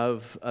speaking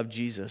of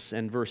Jesus,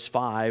 and verse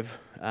 5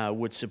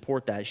 would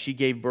support that. She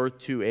gave birth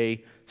to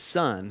a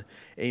son,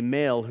 a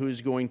male who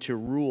is going to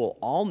rule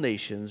all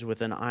nations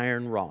with an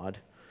iron rod,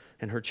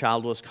 and her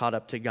child was caught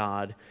up to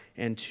God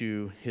and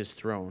to his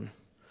throne.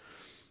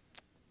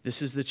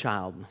 This is the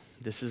child.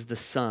 This is the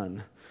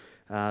son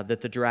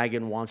that the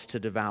dragon wants to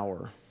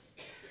devour.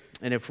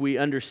 And if we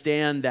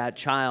understand that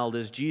child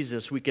as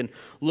Jesus, we can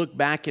look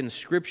back in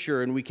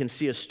Scripture and we can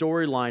see a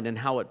storyline and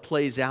how it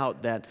plays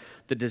out, that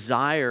the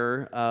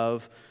desire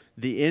of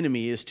the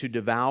enemy is to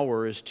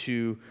devour, is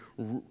to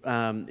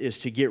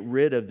get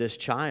rid of this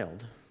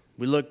child.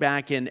 We look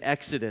back in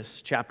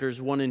Exodus chapters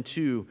 1 and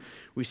 2.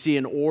 We see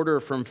an order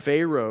from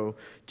Pharaoh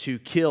to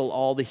kill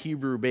all the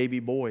Hebrew baby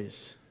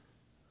boys.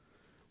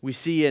 We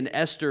see in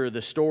Esther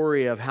the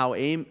story of how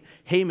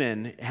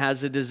Haman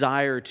has a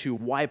desire to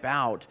wipe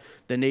out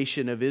the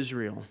nation of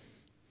Israel.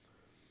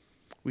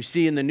 We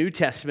see in the New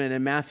Testament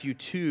in Matthew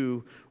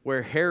 2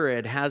 where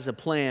Herod has a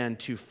plan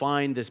to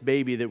find this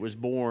baby that was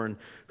born,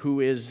 who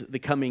is the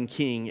coming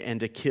king,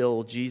 and to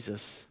kill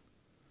Jesus.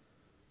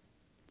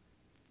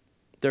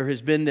 There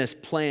has been this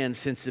plan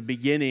since the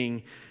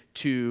beginning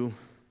to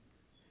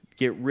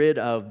get rid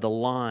of the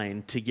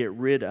line, to get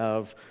rid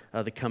of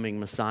the coming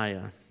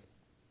Messiah.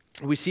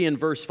 We see in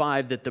verse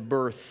 5 that the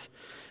birth,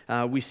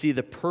 we see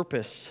the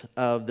purpose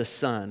of the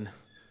son.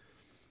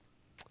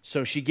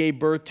 So she gave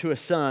birth to a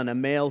son, a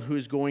male who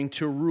is going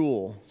to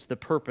rule. It's the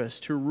purpose,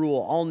 to rule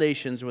all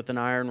nations with an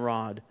iron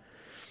rod.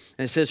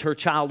 And it says her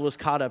child was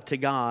caught up to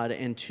God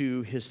and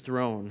to his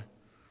throne.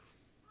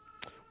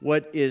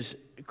 What is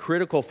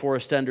critical for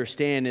us to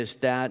understand is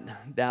that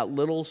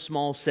little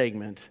small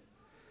segment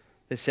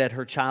that said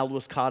her child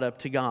was caught up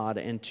to God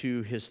and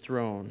to his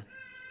throne.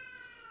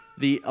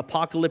 The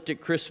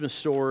apocalyptic Christmas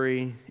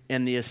story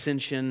and the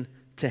ascension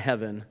to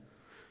heaven,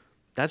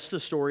 that's the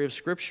story of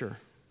Scripture.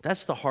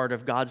 That's the heart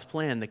of God's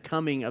plan, the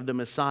coming of the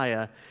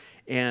Messiah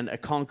and a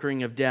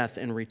conquering of death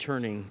and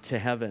returning to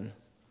heaven.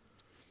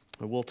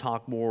 We'll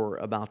talk more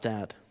about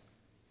that.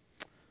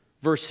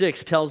 Verse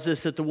 6 tells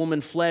us that the woman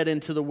fled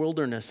into the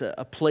wilderness,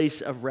 a place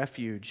of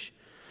refuge,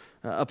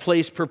 a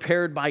place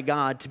prepared by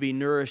God to be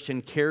nourished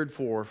and cared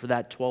for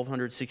that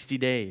 1,260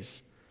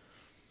 days.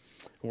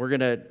 We're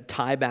going to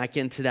tie back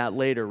into that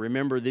later.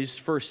 Remember, these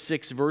first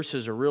 6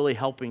 verses are really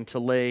helping to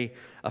lay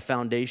a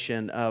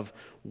foundation of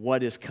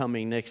what is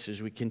coming next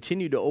as we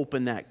continue to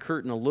open that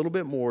curtain a little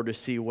bit more to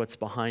see what's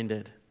behind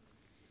it.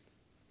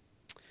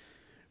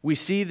 We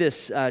see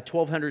this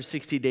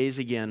 1,260 days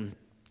again.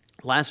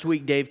 Last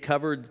week, Dave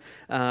covered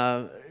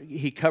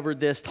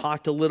this,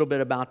 talked a little bit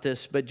about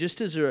this, but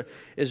just as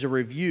a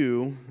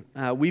review,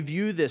 we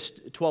view this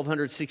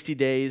 1,260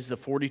 days, the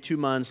 42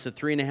 months, the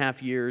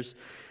 3.5 years.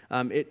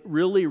 It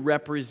really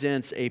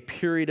represents a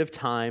period of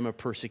time of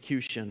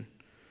persecution.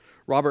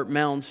 Robert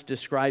Mounce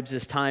describes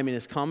this time in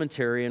his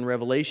commentary in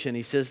Revelation.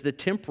 He says the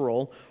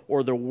temporal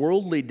or the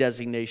worldly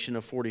designation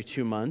of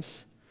 42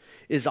 months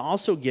is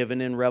also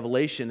given in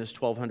Revelation as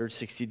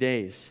 1,260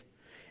 days,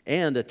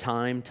 and a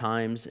time,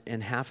 times,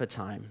 and half a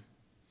time.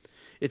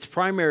 Its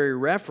primary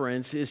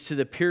reference is to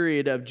the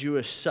period of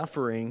Jewish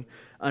suffering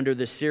under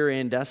the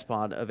Syrian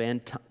despot of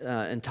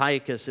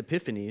Antiochus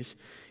Epiphanes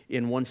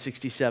in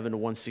 167 to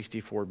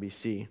 164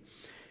 BC.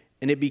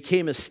 And it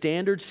became a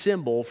standard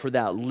symbol for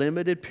that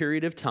limited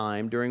period of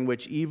time during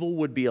which evil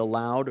would be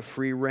allowed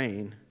free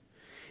reign.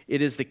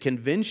 It is the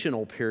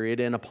conventional period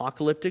in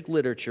apocalyptic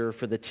literature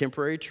for the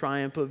temporary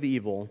triumph of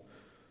evil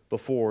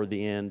before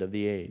the end of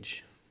the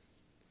age.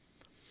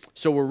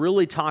 So we're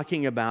really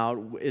talking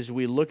about, as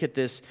we look at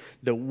this,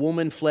 the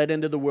woman fled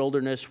into the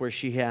wilderness where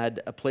she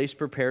had a place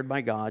prepared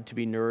by God to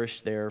be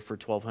nourished there for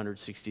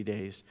 1,260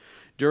 days.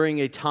 During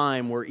a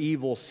time where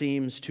evil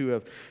seems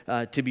to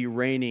be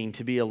reigning,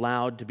 to be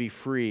allowed to be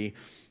free,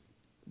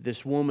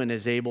 this woman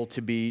is able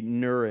to be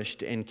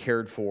nourished and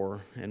cared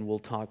for, and we'll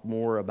talk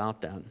more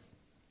about that.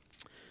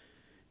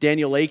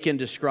 Daniel Aiken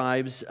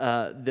describes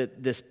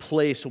that this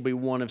place will be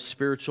one of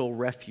spiritual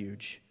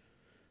refuge.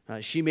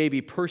 She may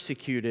be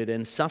persecuted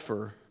and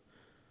suffer,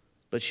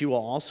 but she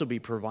will also be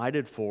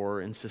provided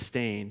for and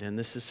sustained. And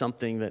this is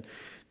something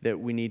that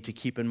we need to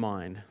keep in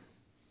mind.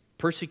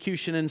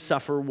 Persecution and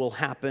suffer will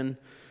happen,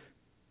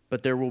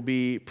 but there will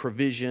be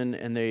provision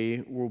and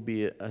there will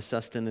be a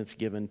sustenance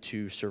given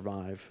to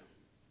survive.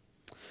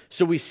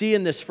 So we see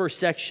in this first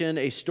section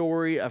a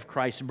story of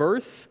Christ's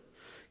birth,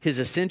 his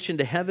ascension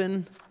to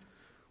heaven.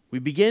 We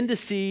begin to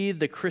see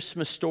the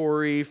Christmas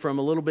story from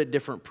a little bit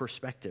different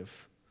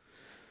perspective.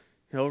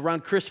 You know,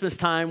 around Christmas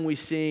time, we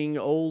sing,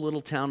 "O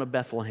Little Town of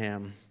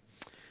Bethlehem."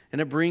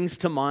 And it brings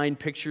to mind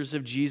pictures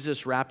of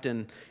Jesus wrapped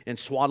in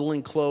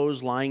swaddling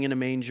clothes, lying in a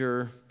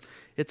manger.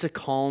 It's a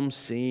calm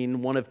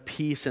scene, one of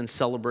peace and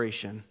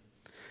celebration.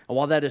 And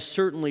while that is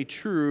certainly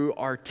true,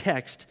 our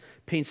text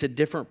paints a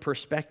different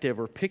perspective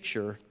or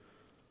picture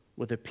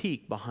with a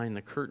peek behind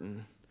the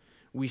curtain.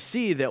 We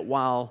see that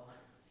while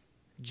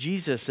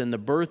Jesus and the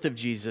birth of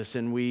Jesus,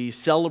 and we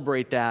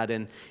celebrate that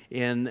and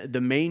in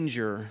the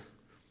manger,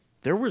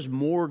 there was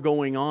more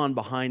going on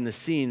behind the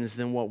scenes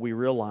than what we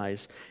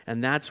realize.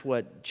 And that's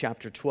what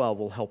chapter 12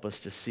 will help us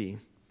to see.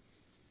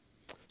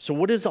 So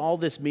what does all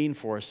this mean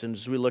for us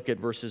as we look at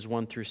verses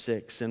 1 through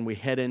 6 and we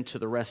head into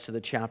the rest of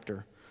the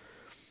chapter?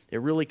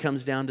 It really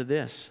comes down to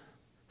this.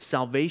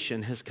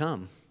 Salvation has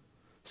come.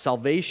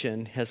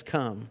 Salvation has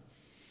come.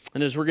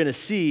 And as we're going to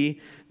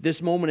see,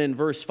 this moment in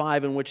verse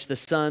 5 in which the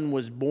Son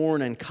was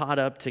born and caught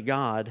up to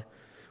God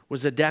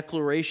was a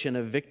declaration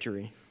of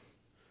victory.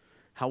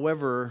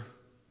 However,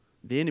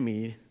 the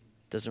enemy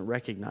doesn't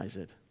recognize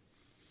it.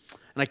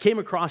 And I came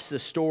across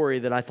this story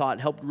that I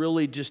thought helped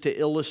really just to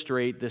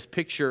illustrate this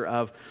picture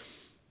of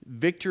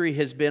victory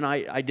has been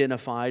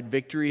identified.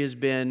 Victory has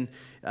been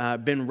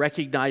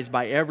recognized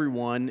by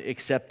everyone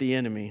except the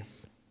enemy.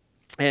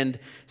 And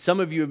some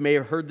of you may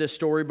have heard this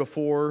story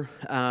before,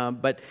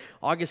 but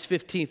August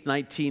 15th,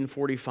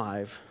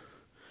 1945,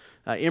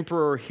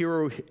 Emperor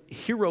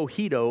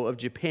Hirohito of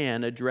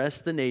Japan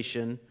addressed the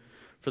nation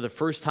for the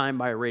first time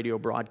by a radio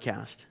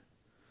broadcast.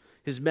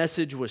 His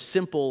message was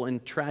simple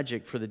and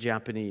tragic for the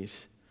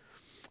Japanese.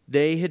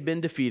 They had been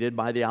defeated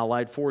by the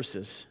Allied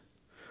forces.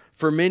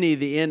 For many,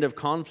 the end of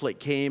conflict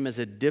came as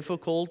a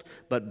difficult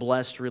but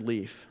blessed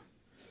relief.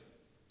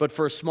 But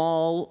for a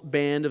small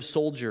band of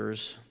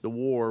soldiers, the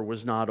war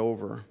was not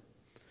over.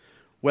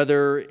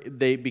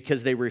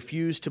 Because they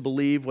refused to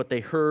believe what they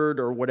heard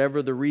or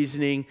whatever the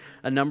reasoning,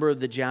 a number of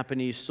the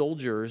Japanese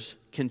soldiers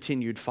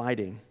continued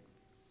fighting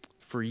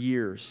for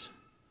years.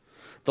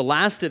 The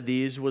last of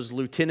these was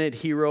Lieutenant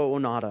Hiro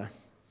Onada,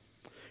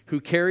 who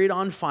carried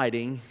on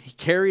fighting. He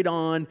carried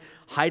on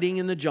hiding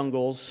in the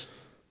jungles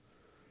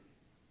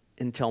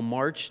until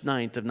March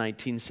 9th of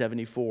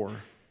 1974,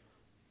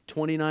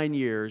 29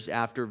 years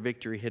after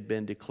victory had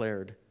been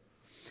declared.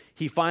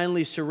 He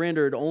finally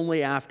surrendered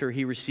only after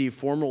he received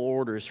formal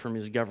orders from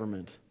his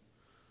government.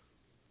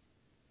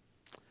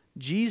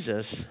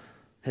 Jesus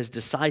has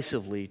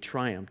decisively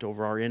triumphed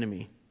over our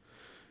enemy.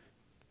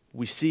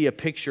 We see a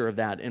picture of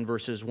that in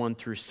verses 1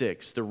 through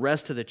 6. The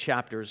rest of the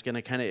chapter is going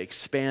to kind of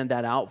expand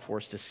that out for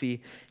us to see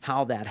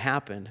how that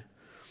happened.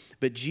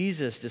 But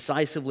Jesus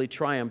decisively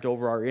triumphed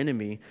over our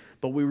enemy,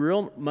 but we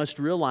must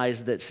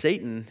realize that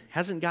Satan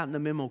hasn't gotten the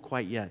memo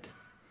quite yet,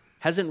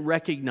 hasn't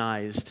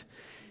recognized,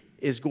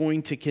 is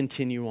going to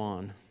continue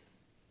on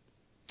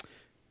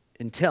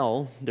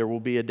until there will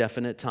be a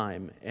definite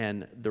time.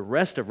 And the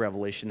rest of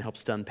Revelation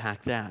helps to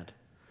unpack that.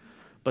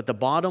 But the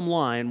bottom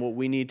line, what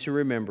we need to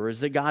remember,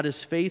 is that God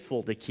is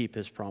faithful to keep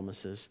his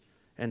promises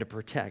and to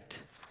protect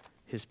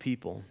his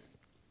people.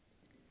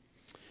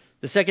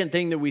 The second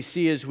thing that we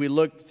see as we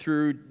look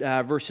through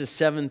verses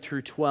 7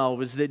 through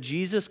 12 is that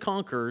Jesus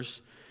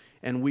conquers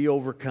and we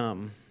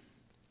overcome.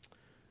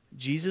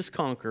 Jesus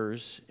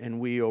conquers and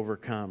we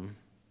overcome.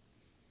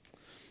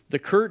 The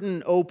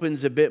curtain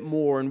opens a bit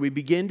more and we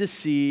begin to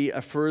see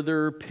a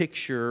further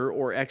picture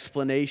or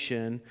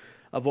explanation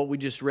of what we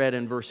just read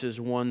in verses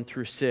 1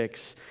 through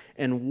 6,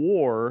 and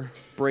war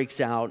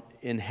breaks out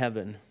in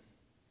heaven.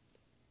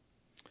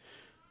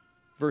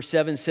 Verse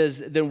 7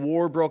 says, "Then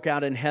war broke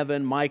out in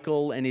heaven.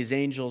 Michael and his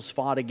angels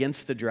fought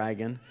against the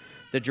dragon.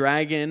 The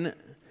dragon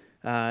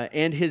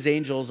and his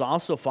angels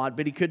also fought,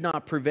 but he could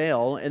not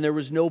prevail, and there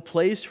was no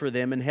place for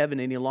them in heaven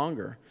any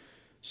longer.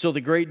 So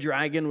the great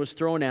dragon was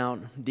thrown out,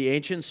 the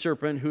ancient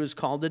serpent who is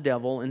called the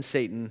devil and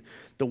Satan,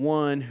 the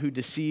one who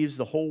deceives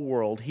the whole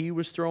world. He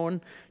was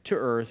thrown to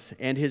earth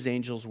and his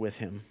angels with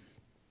him."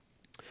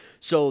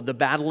 So the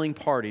battling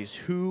parties,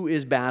 who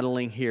is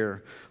battling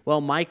here?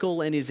 Well,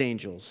 Michael and his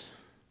angels.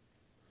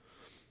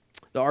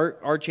 The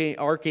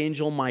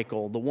Archangel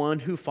Michael, the one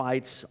who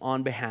fights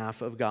on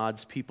behalf of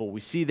God's people.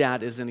 We see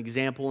that as an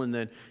example in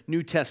the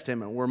New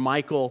Testament where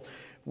Michael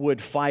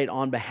would fight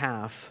on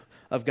behalf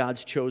of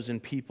God's chosen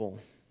people.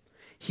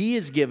 He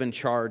is given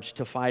charge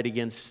to fight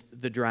against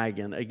the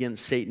dragon,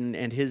 against Satan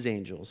and his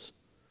angels.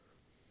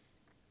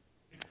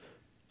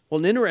 Well,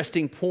 an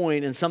interesting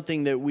point and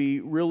something that we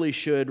really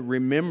should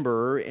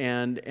remember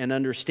and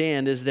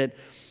understand is that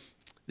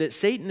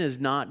Satan is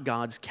not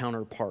God's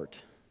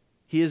counterpart.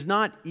 He is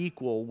not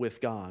equal with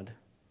God.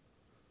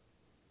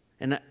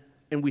 And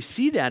we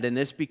see that in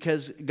this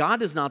because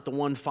God is not the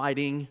one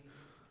fighting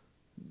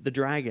the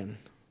dragon.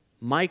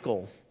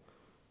 Michael,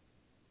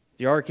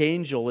 the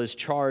archangel, is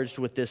charged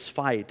with this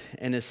fight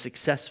and is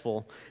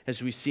successful,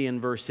 as we see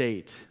in verse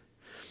 8.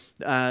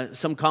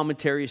 Some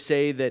commentaries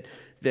say that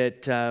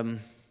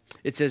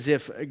it's as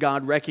if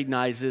God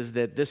recognizes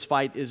that this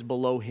fight is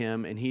below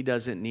him and he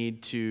doesn't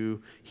need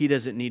to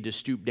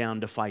stoop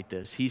down to fight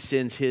this.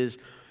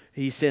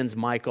 He sends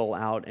Michael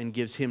out and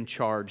gives him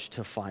charge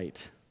to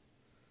fight.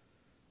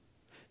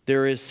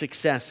 There is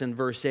success in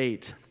verse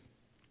 8.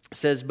 It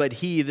says, "But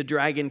he, the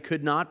dragon,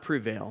 could not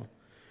prevail,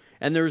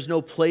 and there is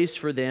no place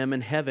for them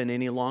in heaven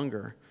any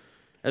longer."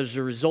 As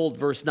a result,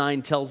 verse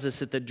 9 tells us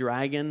that the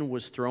dragon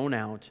was thrown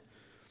out.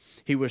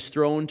 He was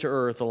thrown to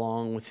earth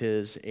along with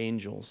his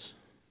angels.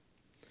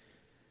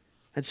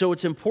 And so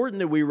it's important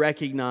that we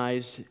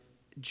recognize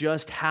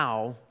just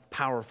how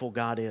powerful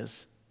God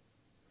is.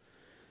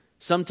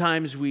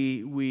 Sometimes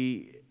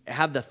we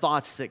have the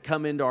thoughts that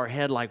come into our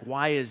head like,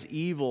 why is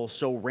evil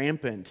so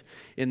rampant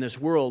in this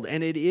world?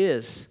 And it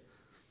is.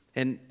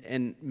 And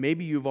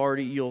maybe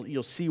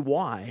you'll see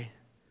why.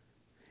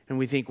 And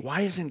we think,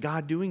 why isn't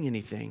God doing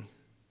anything?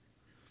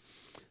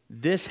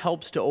 This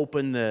helps to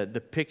open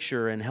the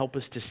picture and help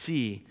us to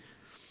see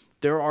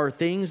there are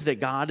things that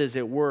God is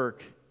at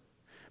work,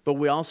 but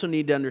we also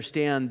need to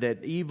understand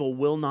that evil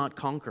will not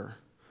conquer.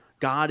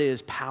 God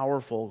is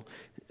powerful.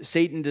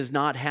 Satan does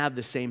not have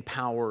the same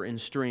power and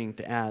strength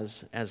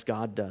as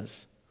God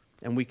does,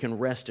 and we can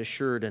rest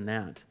assured in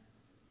that.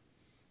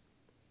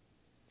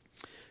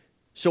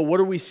 So what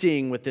are we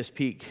seeing with this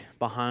peek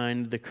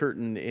behind the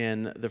curtain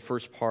in the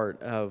first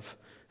part of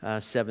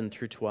 7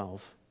 through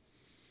 12?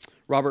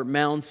 Robert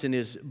Mounce in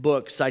his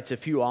book cites a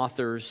few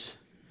authors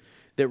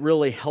that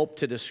really help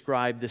to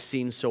describe the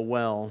scene so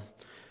well.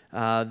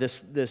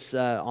 This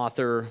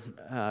author,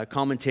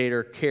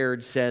 commentator,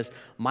 Caird, says,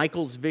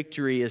 Michael's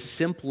victory is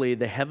simply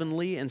the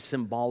heavenly and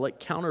symbolic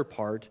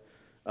counterpart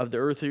of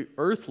the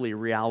earthly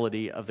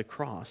reality of the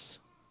cross.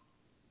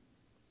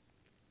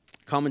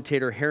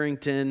 Commentator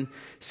Harrington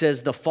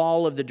says the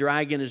fall of the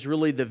dragon is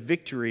really the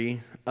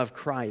victory of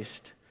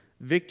Christ.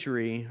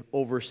 Victory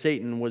over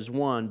Satan was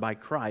won by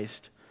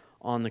Christ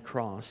on the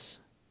cross.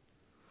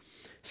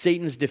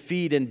 Satan's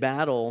defeat in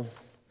battle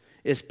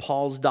is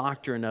Paul's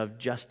doctrine of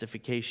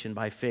justification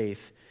by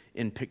faith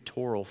in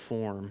pictorial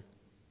form.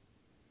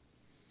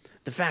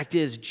 The fact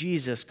is,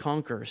 Jesus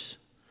conquers.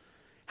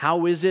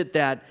 How is it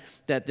that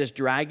this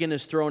dragon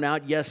is thrown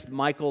out? Yes,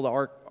 Michael,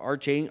 the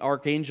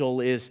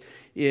archangel,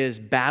 is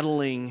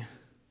battling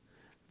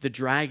the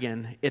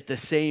dragon. At the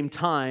same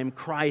time,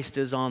 Christ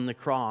is on the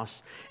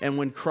cross. And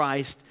when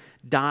Christ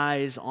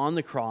dies on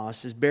the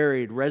cross, is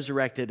buried,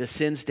 resurrected,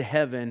 ascends to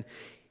heaven,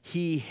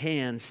 he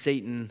hands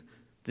Satan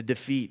the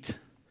defeat.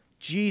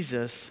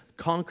 Jesus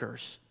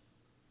conquers.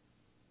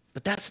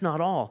 But that's not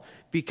all.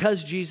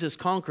 Because Jesus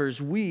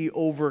conquers, we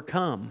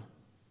overcome.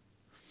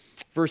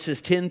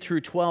 Verses 10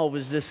 through 12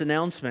 is this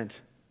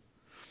announcement.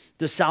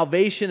 The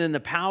salvation and the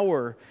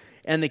power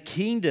and the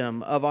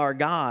kingdom of our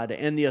God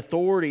and the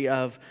authority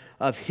of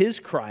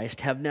His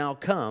Christ have now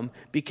come,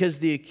 because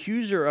the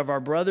accuser of our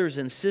brothers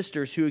and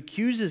sisters who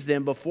accuses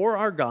them before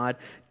our God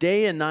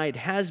day and night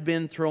has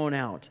been thrown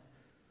out.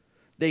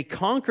 They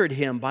conquered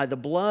him by the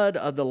blood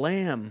of the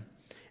Lamb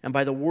and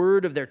by the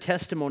word of their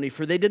testimony,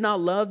 for they did not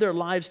love their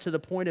lives to the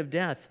point of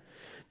death.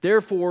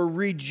 Therefore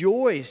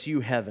rejoice, you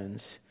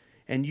heavens,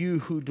 and you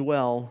who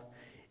dwell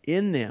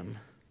in them.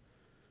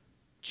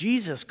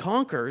 Jesus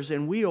conquers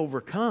and we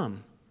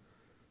overcome.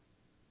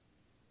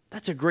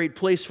 That's a great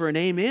place for an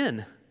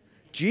amen.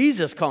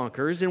 Jesus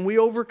conquers and we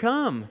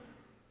overcome.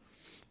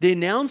 The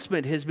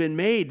announcement has been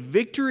made.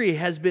 Victory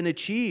has been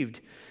achieved.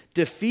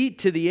 Defeat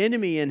to the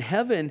enemy in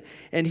heaven,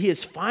 and he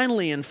is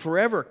finally and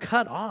forever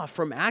cut off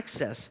from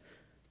access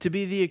to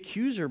be the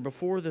accuser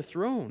before the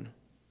throne.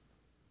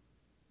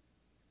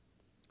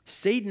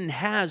 Satan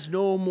has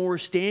no more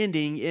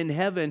standing in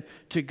heaven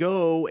to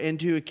go and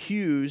to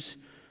accuse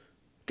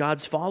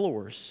God's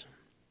followers.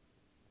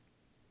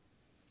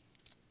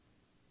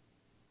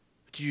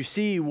 Do you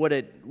see what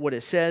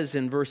it says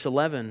in verse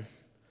 11?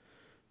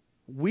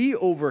 We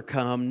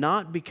overcome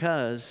not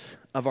because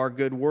of our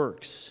good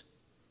works.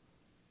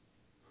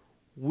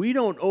 We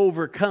don't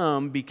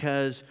overcome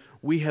because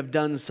we have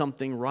done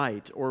something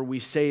right or we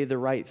say the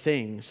right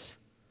things.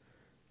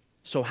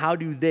 So how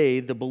do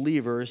they, the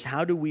believers,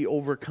 how do we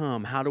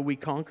overcome? How do we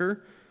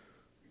conquer?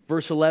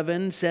 Verse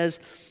 11 says,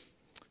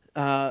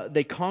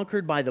 they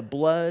conquered by the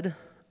blood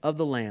of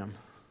the Lamb.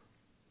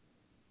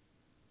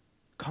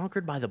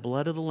 Conquered by the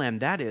blood of the Lamb.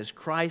 That is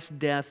Christ's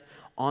death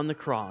on the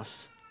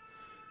cross.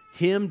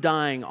 Him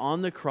dying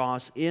on the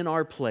cross in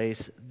our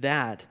place.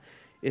 That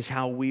is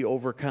how we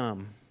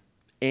overcome.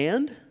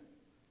 And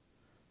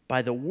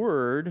by the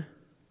word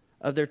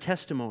of their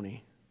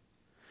testimony.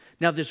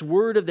 Now, this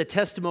word of the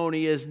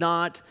testimony is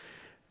not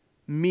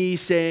me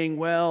saying,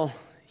 well,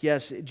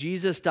 yes,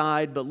 Jesus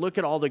died, but look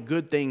at all the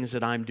good things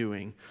that I'm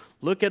doing.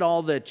 Look at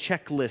all the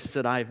checklists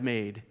that I've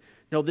made.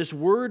 No, this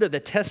word of the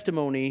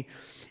testimony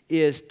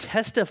is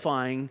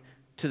testifying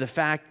to the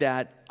fact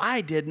that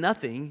I did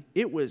nothing.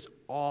 It was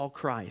all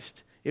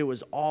Christ. It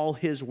was all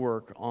His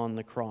work on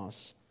the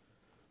cross.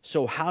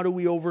 So how do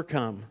we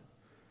overcome?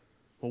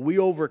 Well, we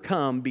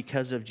overcome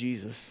because of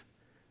Jesus,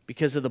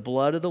 because of the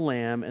blood of the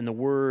Lamb and the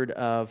word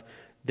of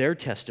their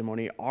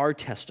testimony, our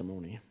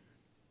testimony,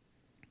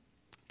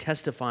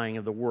 testifying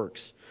of the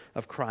works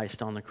of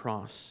Christ on the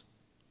cross.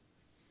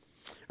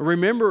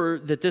 Remember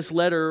that this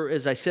letter,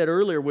 as I said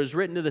earlier, was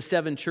written to the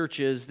 7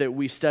 churches that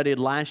we studied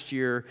last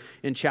year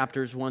in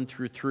chapters 1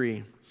 through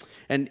 3.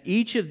 And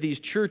each of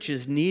these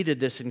churches needed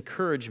this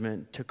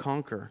encouragement to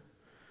conquer.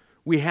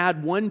 We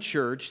had one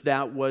church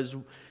that was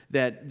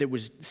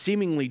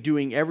seemingly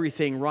doing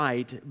everything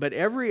right, but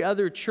every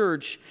other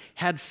church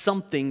had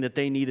something that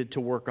they needed to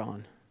work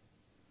on.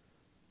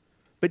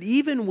 But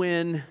even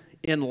when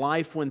in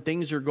life, when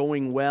things are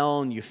going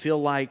well and you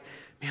feel like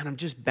man, I'm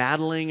just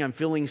battling, I'm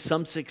feeling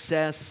some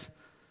success.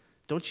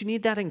 Don't you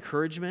need that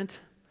encouragement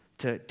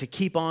to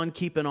keep on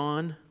keeping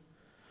on?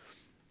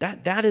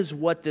 That is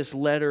what this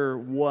letter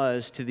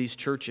was to these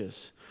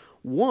churches.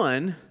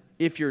 One,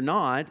 if you're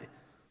not,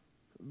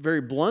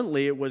 very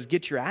bluntly, it was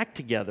get your act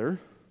together.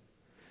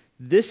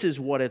 This is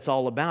what it's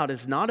all about.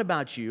 It's not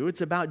about you.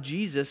 It's about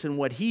Jesus and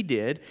what He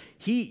did.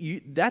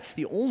 That's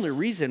the only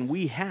reason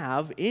we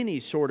have any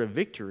sort of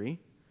victory,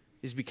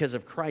 is because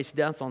of Christ's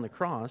death on the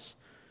cross.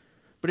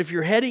 But if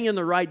you're heading in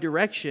the right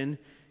direction,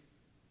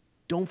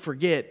 don't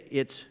forget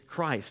it's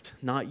Christ,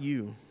 not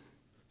you.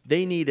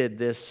 They needed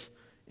this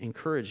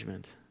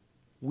encouragement.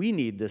 We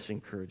need this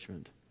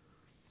encouragement.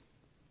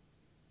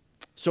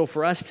 So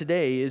for us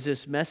today, is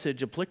this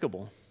message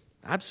applicable?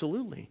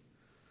 Absolutely.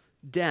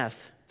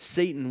 Death,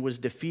 Satan was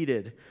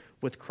defeated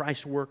with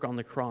Christ's work on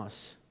the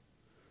cross.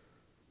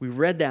 We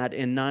read that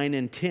in 9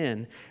 and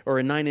 10, or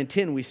in 9 and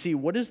 10, we see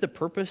what is the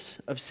purpose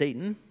of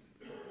Satan?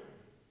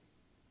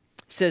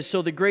 It says,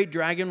 so the great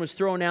dragon was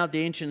thrown out,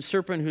 the ancient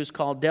serpent who is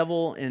called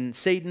devil and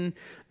Satan,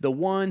 the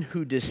one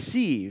who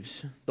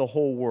deceives the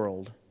whole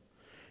world.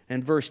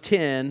 And verse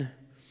 10,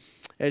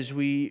 as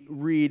we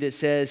read, it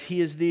says,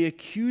 he is the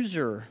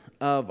accuser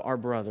of our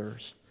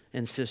brothers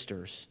and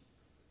sisters.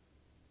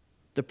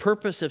 The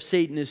purpose of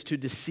Satan is to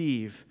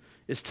deceive,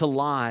 is to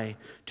lie,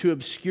 to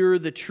obscure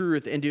the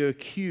truth, and to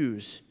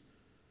accuse.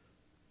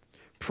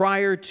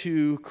 Prior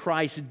to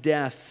Christ's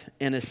death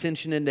and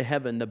ascension into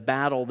heaven, the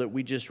battle that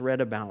we just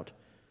read about,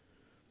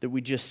 that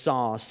we just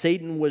saw,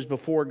 Satan was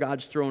before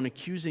God's throne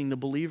accusing the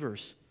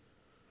believers.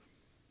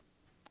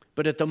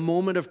 But at the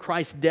moment of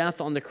Christ's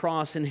death on the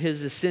cross and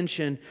His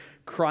ascension,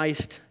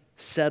 Christ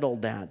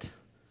settled that.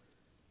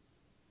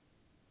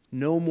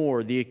 No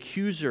more. The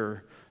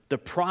accuser, the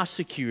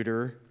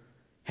prosecutor,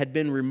 had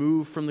been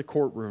removed from the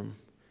courtroom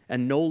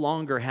and no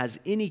longer has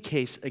any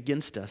case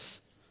against us.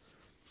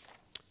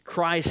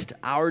 Christ,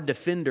 our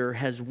defender,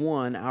 has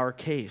won our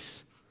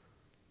case.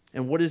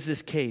 And what is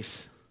this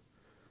case?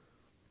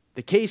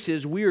 The case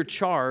is we are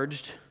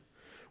charged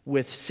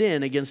with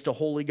sin against a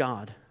holy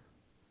God.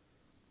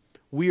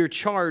 We are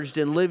charged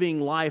in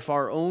living life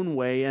our own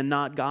way and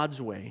not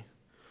God's way.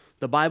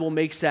 The Bible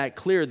makes that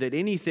clear, that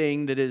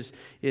anything that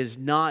is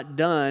not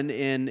done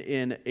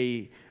in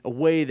a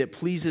way that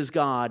pleases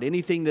God,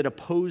 anything that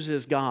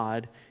opposes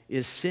God,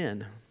 is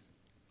sin.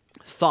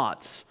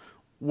 Thoughts,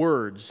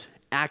 words,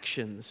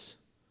 actions.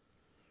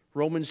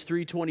 Romans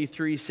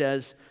 3:23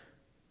 says,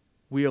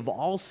 we have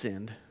all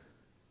sinned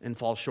and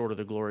fall short of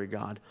the glory of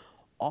God.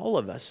 All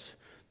of us.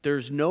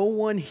 There's no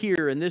one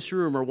here in this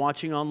room or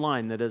watching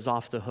online that is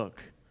off the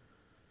hook.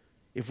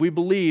 If we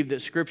believe that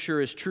Scripture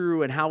is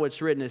true and how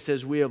it's written, it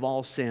says we have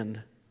all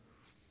sinned.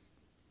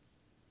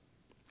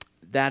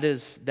 That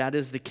is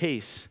the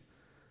case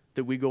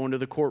that we go into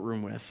the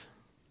courtroom with.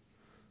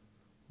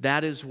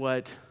 That is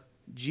what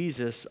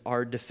Jesus,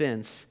 our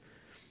defense,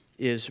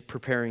 is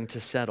preparing to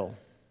settle.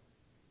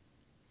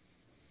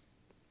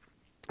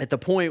 At the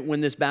point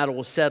when this battle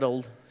was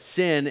settled,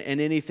 sin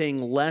and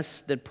anything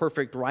less than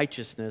perfect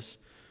righteousness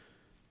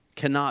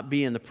cannot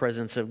be in the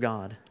presence of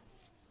God.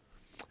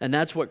 And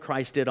that's what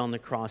Christ did on the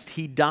cross.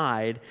 He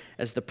died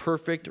as the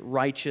perfect,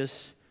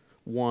 righteous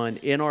one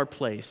in our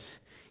place.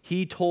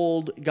 He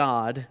told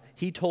God,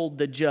 He told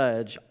the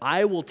judge,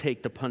 I will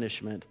take the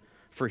punishment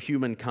for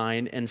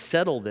humankind and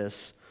settle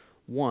this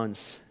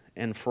once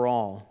and for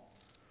all.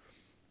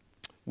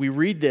 We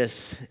read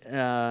this,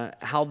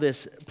 how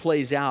this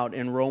plays out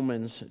in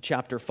Romans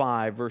chapter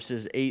 5,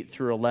 verses 8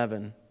 through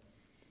 11.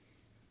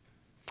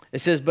 It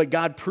says, but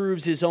God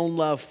proves His own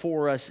love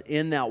for us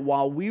in that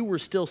while we were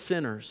still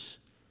sinners,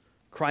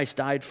 Christ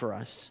died for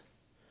us.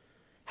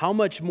 How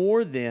much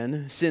more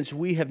then, since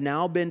we have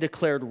now been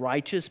declared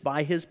righteous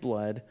by His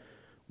blood,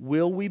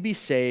 will we be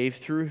saved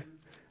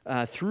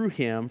through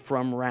Him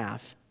from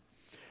wrath?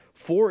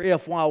 For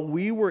if while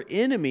we were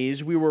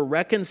enemies, we were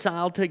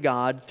reconciled to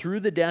God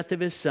through the death of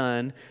His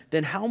Son,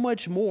 then how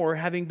much more,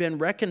 having been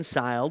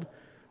reconciled,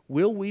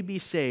 will we be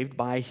saved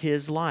by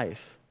His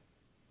life?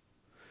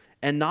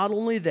 And not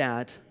only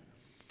that,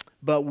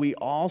 but we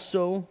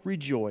also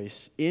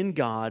rejoice in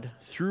God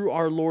through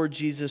our Lord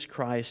Jesus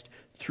Christ,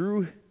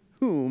 through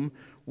whom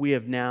we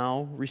have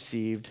now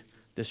received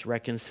this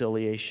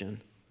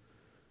reconciliation.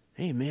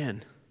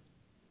 Amen.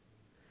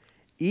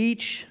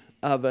 Each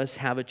of us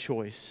have a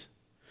choice.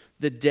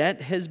 The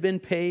debt has been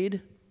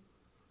paid.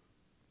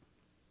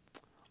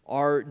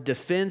 Our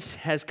defense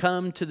has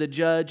come to the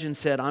judge and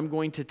said, I'm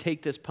going to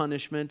take this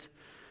punishment.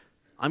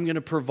 I'm going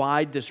to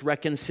provide this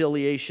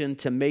reconciliation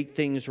to make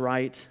things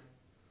right.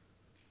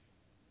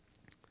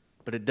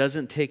 But it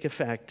doesn't take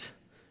effect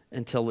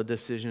until a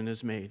decision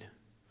is made.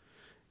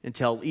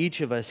 Until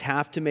each of us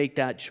have to make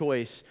that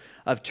choice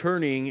of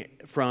turning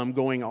from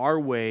going our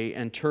way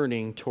and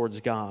turning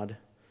towards God.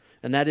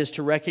 And that is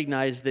to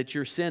recognize that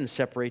your sin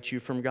separates you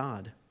from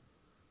God.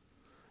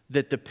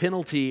 That the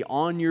penalty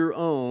on your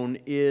own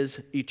is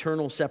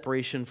eternal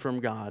separation from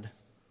God.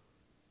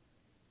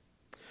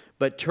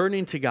 But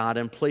turning to God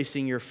and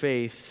placing your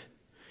faith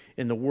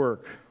in the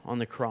work on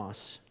the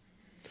cross.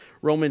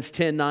 Romans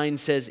 10:9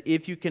 says,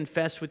 if you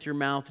confess with your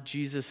mouth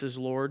Jesus is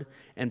Lord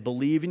and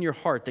believe in your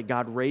heart that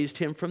God raised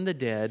him from the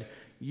dead,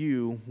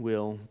 you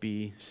will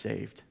be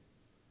saved.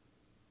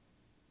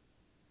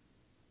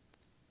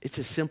 It's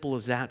as simple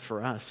as that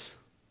for us.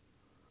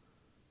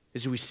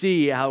 As we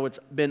see how it's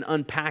been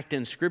unpacked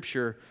in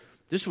Scripture,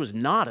 this was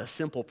not a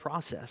simple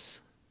process.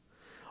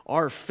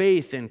 Our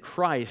faith in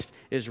Christ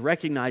is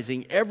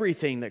recognizing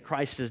everything that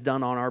Christ has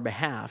done on our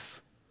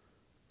behalf.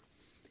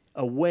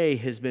 A way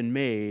has been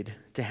made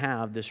to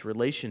have this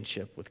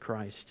relationship with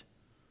Christ.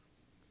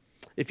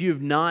 If you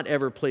have not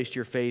ever placed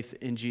your faith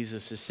in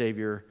Jesus as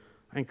Savior,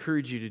 I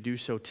encourage you to do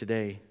so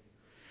today.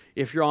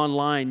 If you're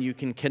online, you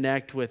can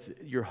connect with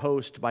your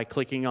host by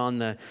clicking on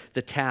the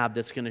tab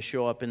that's going to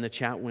show up in the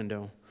chat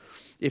window.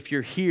 If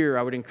you're here,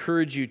 I would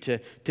encourage you to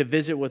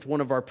visit with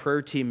one of our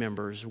prayer team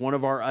members, one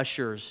of our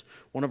ushers,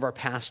 one of our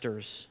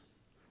pastors.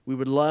 We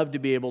would love to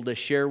be able to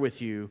share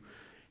with you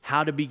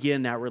how to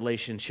begin that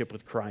relationship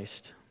with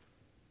Christ.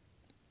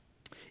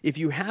 If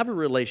you have a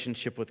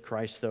relationship with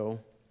Christ,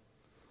 though,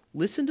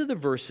 listen to the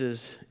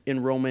verses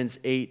in Romans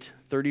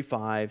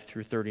 8:35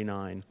 through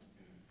 39.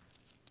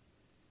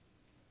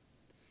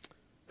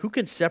 Who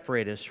can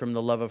separate us from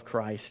the love of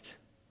Christ?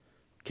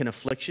 Can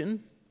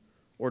affliction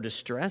or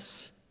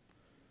distress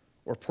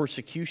or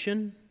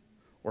persecution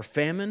or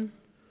famine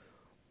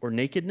or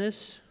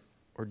nakedness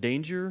or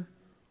danger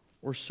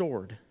or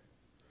sword?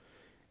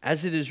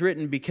 As it is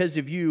written, because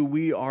of you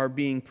we are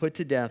being put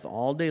to death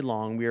all day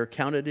long. We are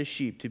counted as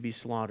sheep to be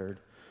slaughtered.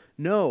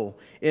 No,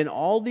 in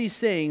all these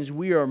things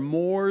we are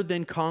more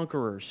than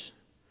conquerors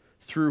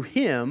through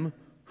him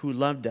who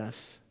loved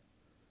us,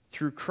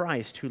 through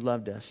Christ who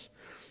loved us.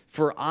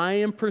 For I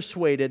am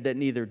persuaded that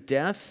neither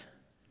death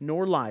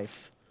nor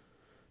life,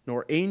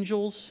 nor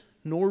angels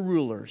nor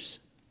rulers.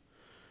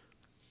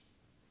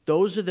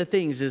 Those are the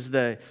things as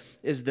the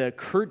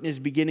curtain is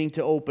beginning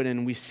to open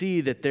and we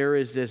see that there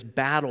is this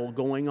battle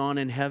going on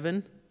in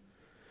heaven.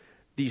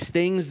 These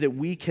things that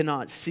we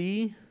cannot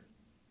see,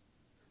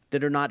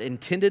 that are not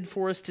intended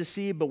for us to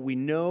see, but we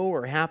know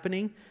are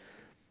happening.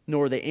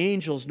 Nor the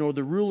angels nor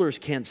the rulers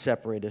can't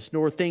separate us,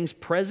 nor things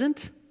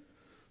present,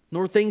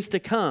 nor things to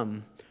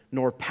come,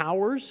 nor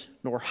powers,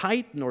 nor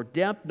height, nor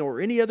depth, nor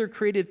any other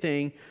created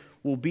thing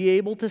will be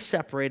able to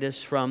separate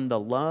us from the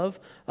love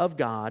of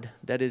God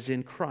that is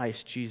in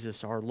Christ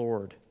Jesus our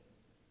Lord.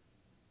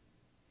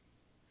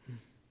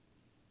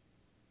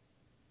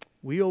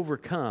 We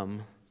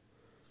overcome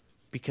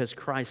because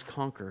Christ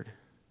conquered.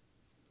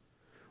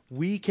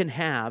 We can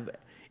have,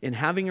 in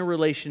having a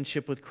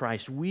relationship with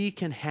Christ, we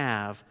can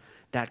have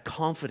that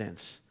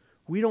confidence.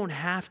 We don't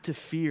have to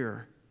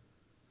fear.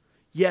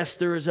 Yes,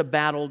 there is a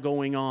battle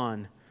going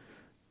on.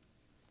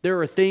 There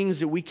are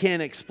things that we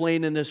can't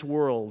explain in this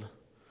world.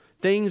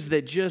 Things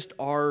that just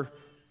are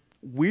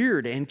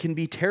weird and can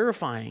be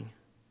terrifying.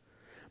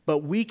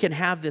 But we can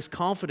have this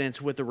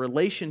confidence with a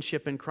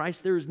relationship in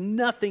Christ. There is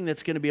nothing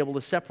that's going to be able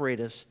to separate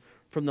us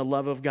from the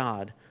love of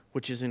God,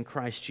 which is in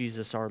Christ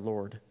Jesus our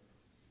Lord.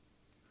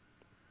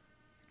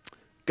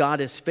 God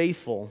is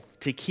faithful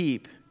to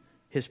keep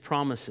his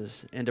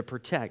promises and to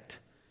protect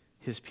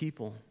his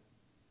people.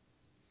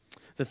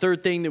 The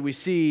third thing that we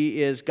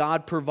see is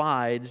God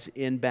provides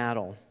in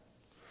battle.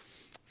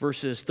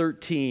 Verses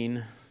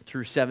 13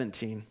 through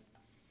 17.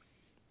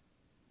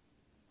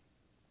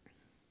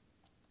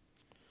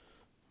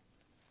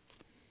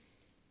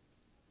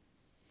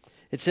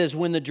 It says,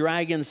 when the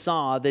dragon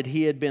saw that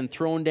he had been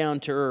thrown down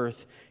to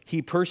earth,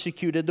 he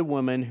persecuted the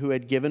woman who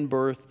had given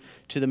birth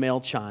to the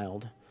male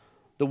child.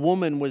 The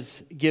woman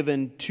was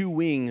given 2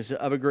 wings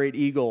of a great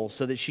eagle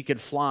so that she could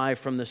fly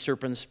from the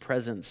serpent's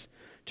presence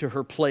to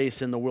her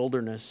place in the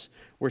wilderness,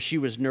 where she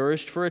was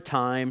nourished for a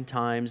time,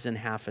 times, and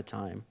half a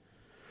time.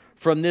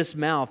 From this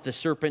mouth the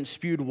serpent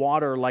spewed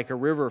water like a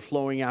river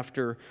flowing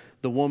after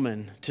the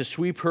woman to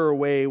sweep her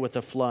away with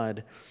a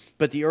flood.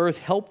 But the earth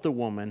helped the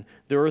woman.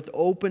 The earth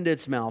opened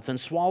its mouth and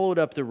swallowed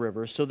up the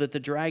river, so that the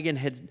dragon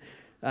had,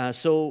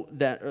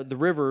 the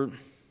river,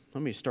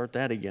 let me start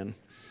that again.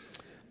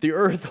 The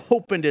earth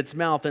opened its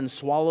mouth and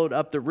swallowed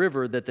up the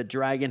river that the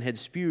dragon had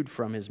spewed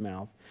from his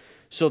mouth.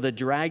 So the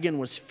dragon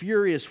was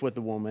furious with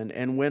the woman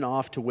and went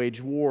off to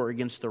wage war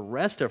against the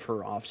rest of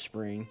her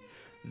offspring,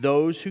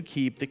 those who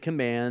keep the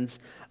commands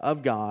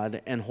of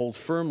God and hold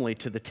firmly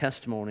to the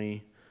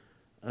testimony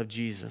of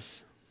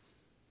Jesus.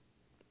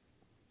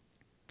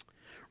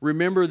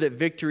 Remember that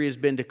victory has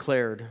been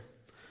declared.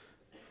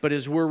 But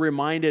as we're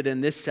reminded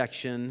in this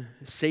section,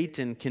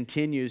 Satan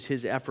continues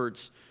his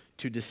efforts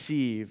to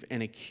deceive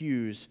and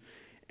accuse,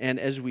 and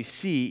as we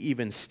see,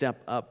 even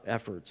step up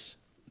efforts.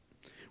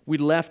 We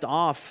left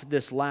off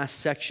this last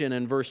section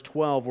in verse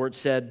 12 where it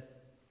said,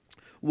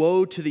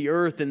 woe to the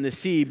earth and the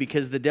sea,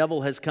 because the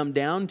devil has come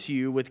down to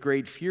you with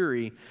great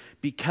fury,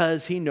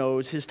 because he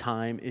knows his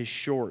time is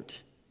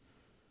short.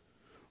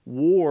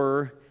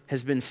 War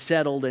has been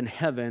settled in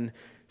heaven.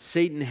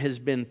 Satan has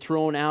been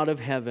thrown out of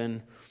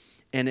heaven,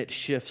 and it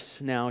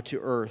shifts now to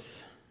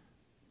earth.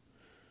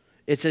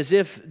 It's as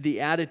if the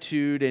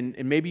attitude, and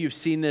maybe you've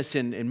seen this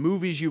in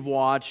movies you've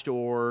watched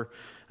or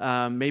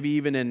maybe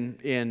even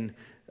in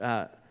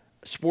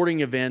sporting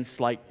events,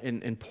 like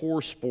in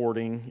poor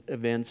sporting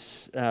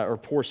events or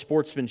poor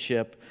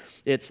sportsmanship.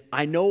 It's,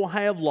 I know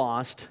I have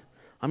lost.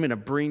 I'm going to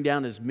bring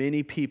down as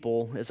many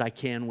people as I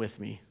can with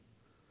me.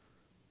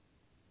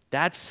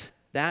 That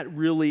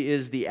really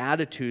is the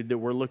attitude that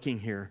we're looking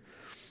here.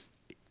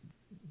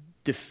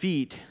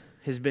 Defeat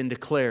has been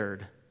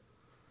declared.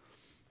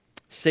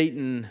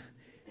 Satan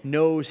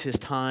knows his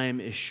time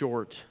is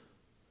short.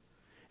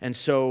 And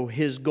so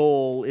his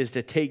goal is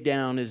to take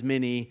down as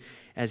many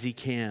as he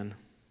can.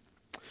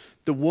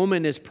 The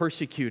woman is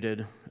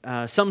persecuted.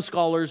 Some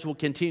scholars will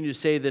continue to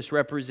say this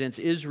represents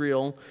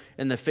Israel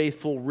and the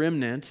faithful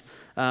remnant.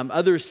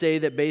 Others say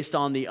that based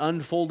on the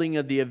unfolding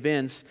of the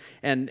events,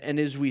 and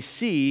as we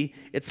see,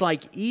 it's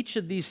like each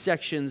of these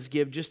sections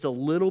give just a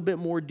little bit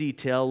more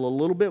detail, a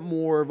little bit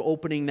more of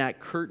opening that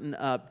curtain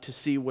up to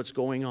see what's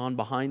going on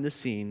behind the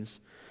scenes.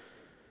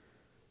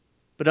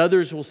 But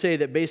others will say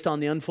that based on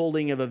the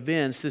unfolding of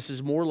events, this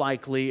is more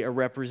likely a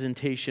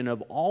representation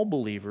of all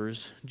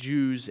believers,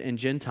 Jews and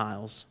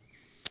Gentiles.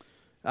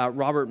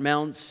 Robert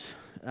Mount's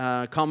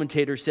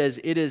commentator says,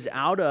 it is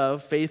out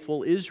of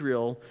faithful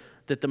Israel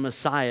that the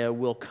Messiah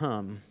will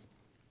come.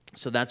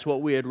 So that's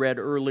what we had read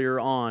earlier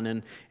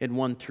on in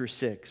 1 through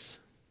 6.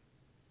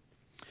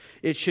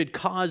 It should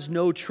cause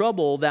no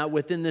trouble that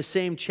within the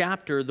same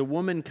chapter, the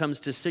woman comes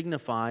to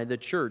signify the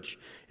church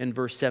in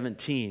verse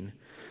 17.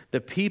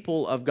 The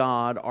people of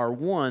God are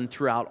one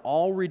throughout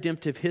all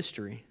redemptive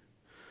history.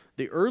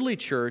 The early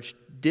church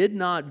did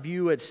not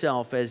view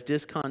itself as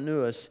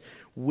discontinuous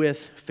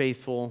with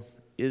faithful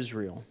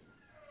Israel.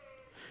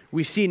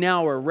 We see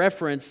now a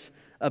reference,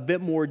 a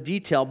bit more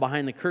detail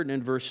behind the curtain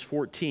in verse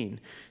 14.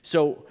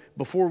 So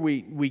before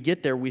we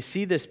get there, we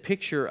see this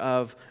picture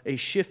of a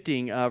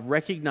shifting of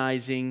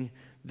recognizing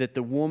that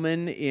the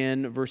woman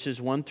in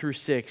verses 1 through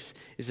 6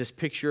 is this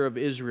picture of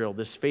Israel,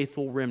 this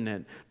faithful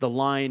remnant, the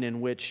line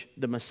in which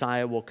the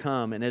Messiah will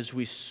come. And as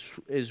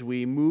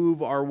we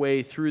move our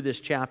way through this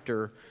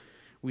chapter,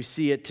 we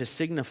see it to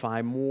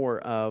signify more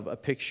of a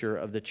picture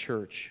of the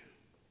church.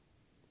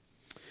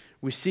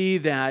 We see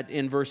that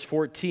in verse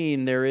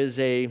 14 there is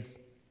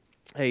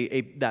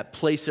that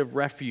place of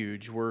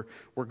refuge. We're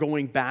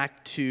going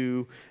back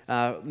to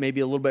maybe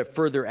a little bit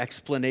further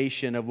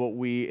explanation of what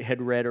we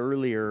had read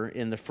earlier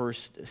in the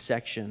first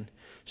section.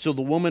 So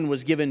the woman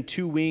was given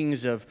 2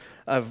 wings of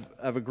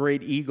a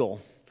great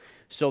eagle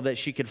so that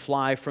she could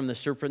fly from the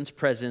serpent's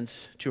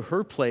presence to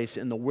her place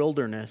in the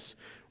wilderness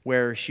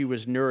where she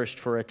was nourished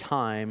for a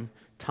time,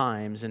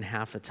 times, and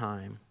half a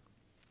time.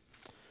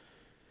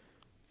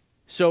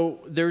 So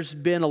there's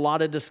been a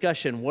lot of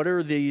discussion. What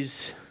are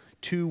these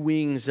 2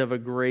 wings of a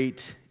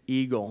great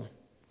eagle?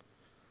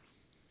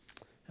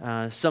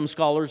 Some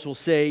scholars will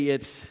say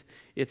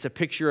it's a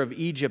picture of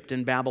Egypt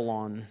and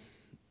Babylon.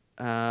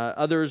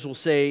 Others will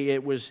say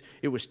it was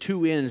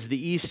 2 ends,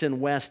 the east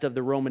and west of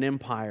the Roman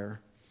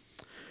Empire.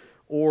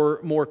 Or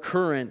more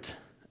current,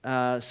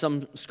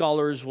 some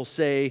scholars will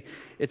say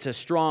it's a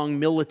strong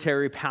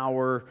military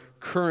power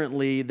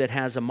currently that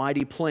has a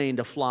mighty plane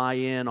to fly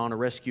in on a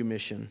rescue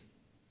mission.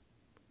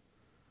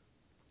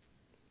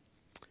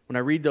 When I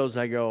read those,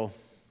 I go,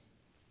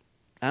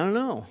 I don't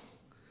know.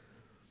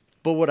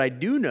 But what I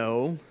do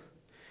know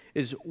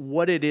is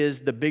what it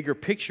is, the bigger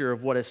picture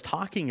of what it's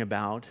talking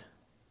about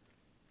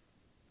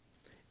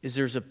is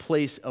there's a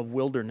place of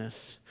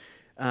wilderness.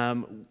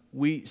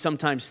 We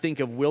sometimes think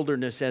of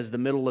wilderness as the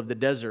middle of the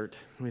desert.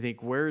 We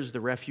think, where is the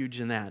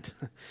refuge in that?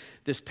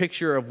 This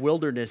picture of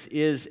wilderness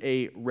is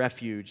a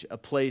refuge, a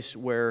place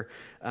where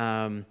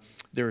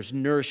there's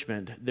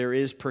nourishment, there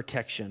is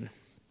protection.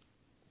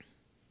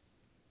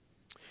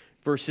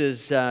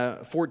 Verses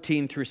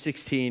 14 through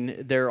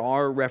 16, there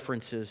are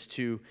references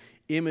to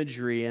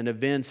imagery and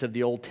events of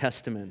the Old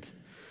Testament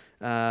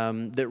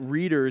that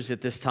readers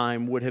at this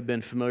time would have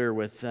been familiar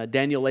with.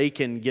 Daniel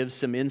Aiken gives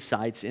some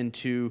insights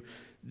into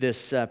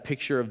this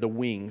picture of the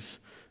wings.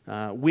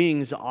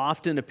 Wings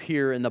often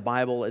appear in the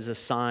Bible as a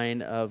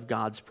sign of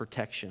God's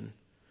protection.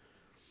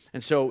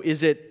 And so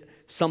is it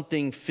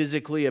something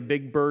physically, a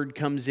big bird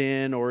comes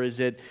in, or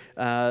is it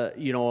a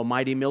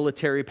mighty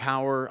military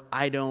power?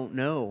 I don't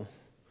know.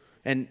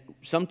 And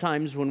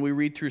sometimes when we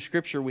read through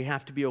Scripture, we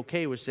have to be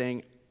okay with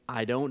saying,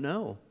 I don't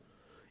know.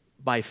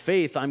 By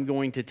faith, I'm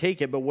going to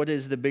take it, but what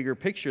is the bigger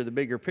picture? The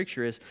bigger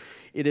picture is,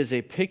 it is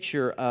a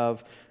picture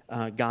of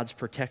God's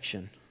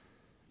protection.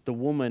 The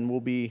woman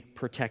will be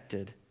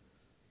protected.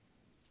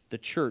 The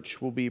church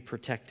will be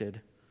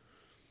protected.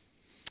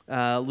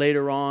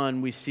 Later on,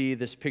 we see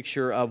this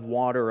picture of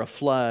water, a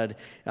flood.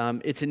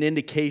 It's an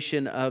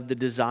indication of the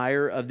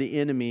desire of the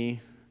enemy,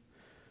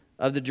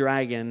 of the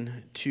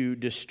dragon, to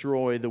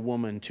destroy the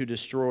woman, to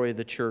destroy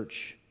the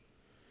church.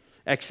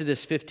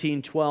 Exodus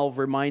 15:12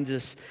 reminds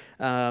us,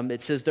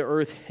 it says the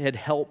earth had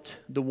helped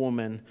the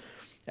woman.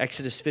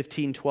 Exodus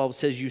 15:12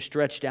 says, you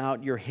stretched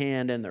out your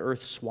hand and the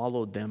earth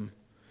swallowed them.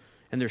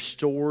 And there's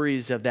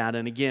stories of that.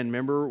 And again,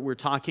 remember, we're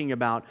talking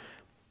about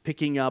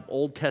picking up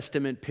Old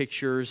Testament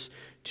pictures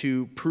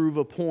to prove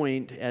a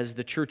point as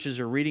the churches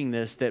are reading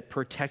this, that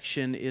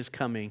protection is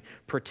coming,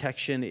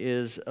 protection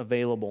is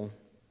available.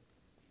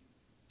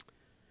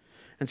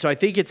 And so I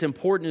think it's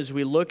important as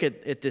we look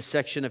at this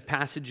section of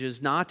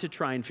passages not to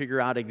try and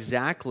figure out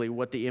exactly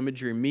what the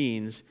imagery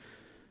means,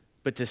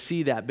 but to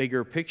see that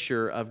bigger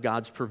picture of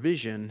God's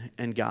provision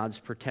and God's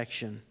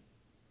protection.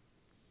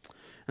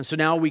 And so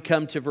now we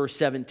come to verse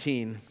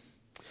 17.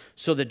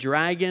 So the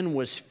dragon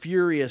was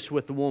furious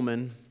with the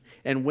woman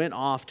and went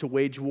off to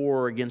wage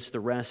war against the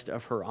rest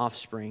of her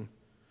offspring.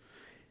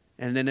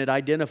 And then it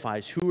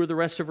identifies who are the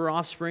rest of her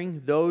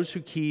offspring? Those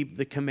who keep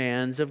the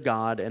commands of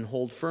God and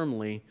hold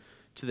firmly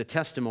to the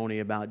testimony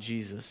about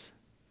Jesus.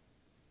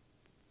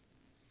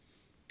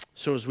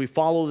 So as we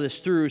follow this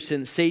through,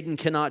 since Satan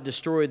cannot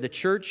destroy the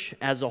church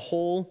as a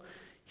whole,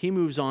 he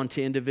moves on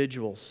to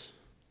individuals.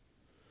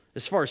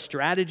 As far as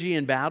strategy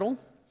in battle,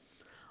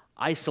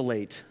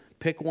 isolate,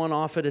 pick one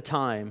off at a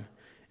time,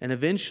 and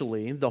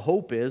eventually the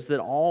hope is that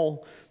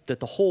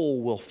the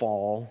whole will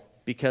fall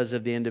because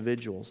of the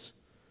individuals.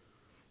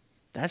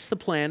 That's the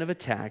plan of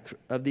attack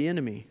of the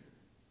enemy.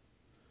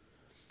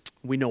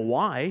 We know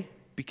why.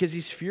 Because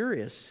he's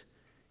furious.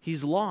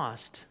 He's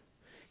lost.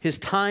 His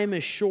time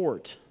is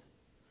short.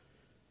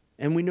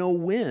 And we know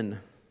when.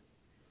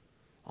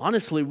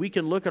 Honestly, we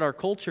can look at our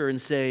culture and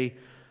say,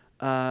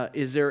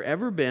 is there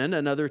ever been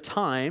another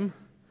time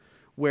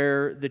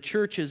where the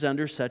church is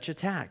under such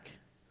attack?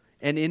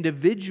 And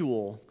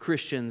individual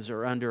Christians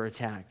are under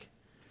attack.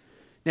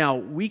 Now,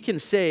 we can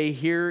say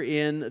here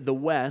in the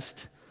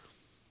West,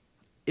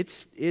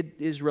 it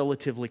is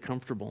relatively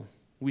comfortable.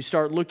 We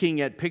start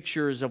looking at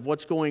pictures of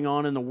what's going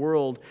on in the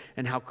world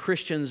and how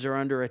Christians are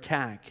under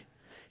attack,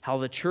 how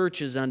the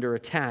church is under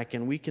attack,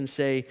 and we can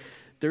say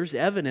there's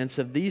evidence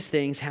of these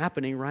things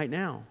happening right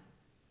now.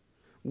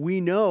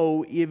 We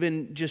know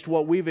even just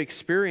what we've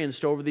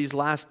experienced over these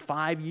last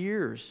 5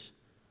 years.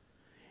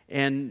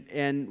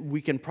 And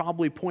we can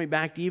probably point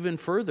back even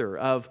further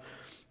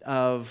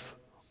of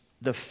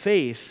the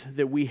faith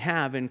that we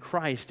have in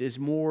Christ is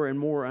more and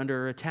more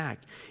under attack.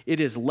 It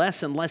is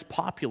less and less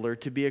popular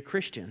to be a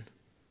Christian.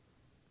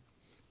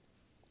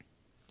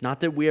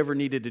 Not that we ever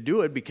needed to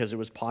do it because it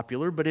was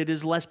popular, but it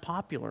is less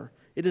popular.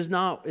 It is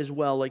not as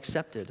well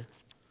accepted.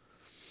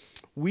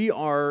 We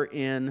are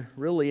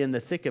really in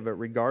the thick of it,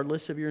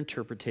 regardless of your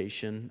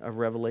interpretation of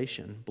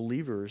Revelation.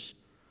 Believers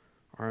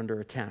are under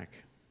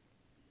attack.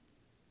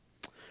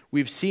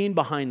 We've seen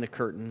behind the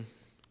curtain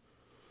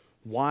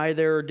why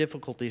there are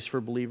difficulties for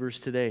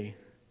believers today.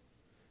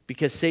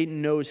 Because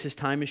Satan knows his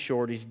time is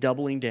short, he's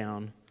doubling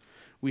down.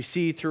 We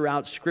see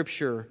throughout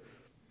Scripture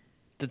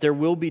that there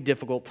will be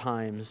difficult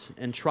times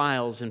and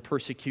trials and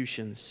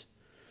persecutions.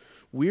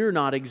 We're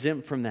not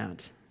exempt from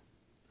that.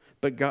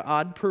 But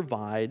God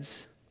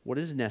provides what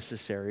is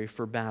necessary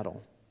for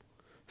battle.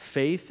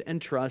 Faith and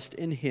trust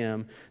in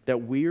Him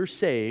that we are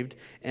saved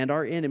and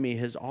our enemy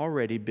has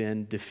already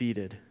been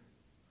defeated.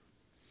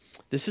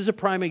 This is a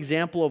prime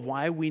example of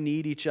why we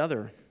need each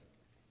other,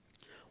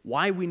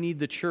 why we need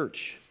the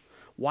church,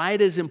 why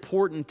it is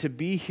important to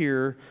be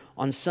here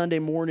on Sunday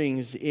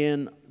mornings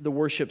in the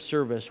worship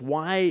service,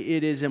 why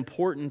it is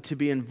important to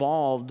be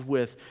involved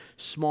with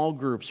small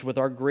groups, with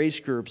our grace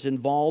groups,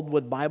 involved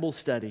with Bible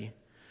study.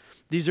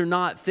 These are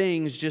not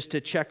things just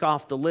to check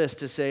off the list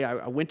to say,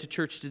 I went to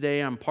church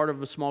today, I'm part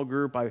of a small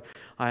group,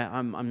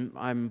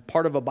 I'm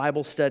part of a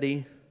Bible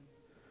study.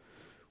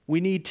 We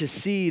need to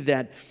see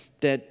that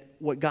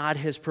what God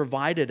has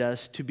provided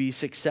us to be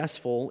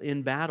successful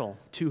in battle,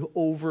 to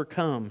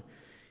overcome.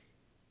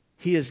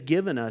 He has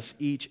given us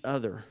each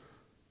other.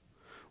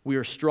 We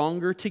are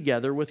stronger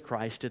together with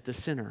Christ at the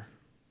center.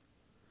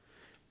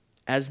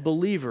 As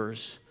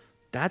believers,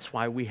 that's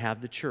why we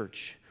have the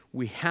church.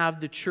 We have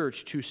the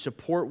church to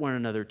support one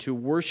another, to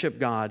worship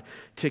God,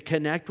 to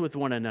connect with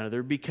one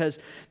another, because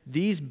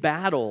these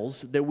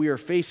battles that we are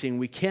facing,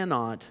 we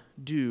cannot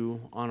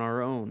do on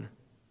our own.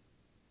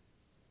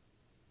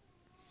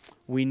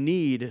 We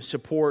need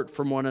support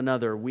from one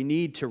another. We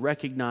need to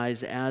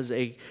recognize as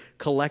a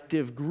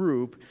collective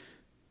group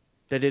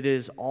that it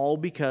is all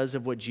because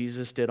of what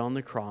Jesus did on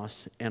the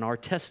cross and our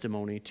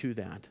testimony to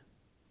that.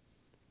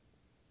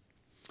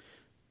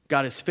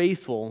 God is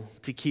faithful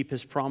to keep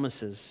His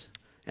promises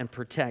and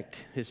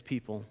protect His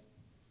people.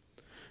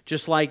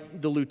 Just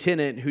like the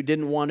lieutenant who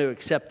didn't want to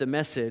accept the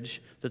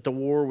message that the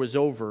war was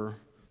over,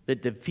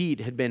 that defeat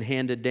had been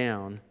handed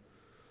down,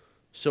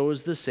 so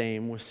is the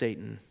same with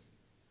Satan.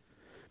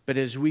 But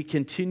as we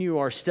continue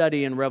our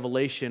study in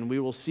Revelation, we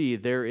will see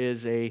there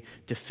is a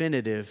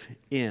definitive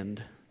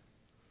end.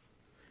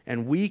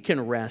 And we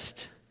can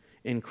rest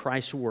in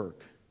Christ's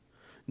work,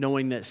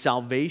 knowing that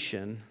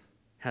salvation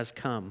has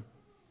come.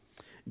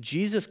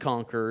 Jesus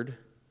conquered,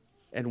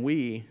 and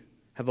we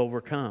have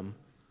overcome.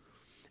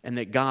 And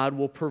that God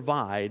will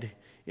provide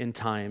in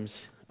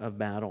times of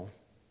battle.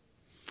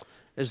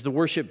 As the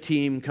worship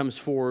team comes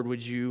forward,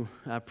 would you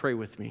pray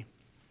with me?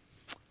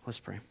 Let's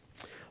pray.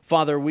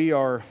 Father, we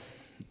are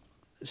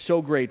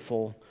so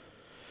grateful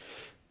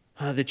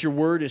that your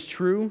word is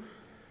true.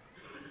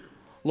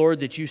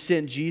 Lord, that you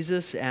sent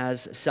Jesus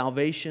as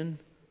salvation.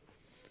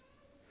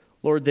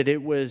 Lord, that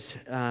it was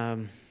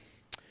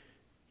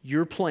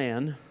your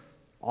plan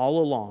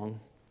all along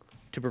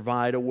to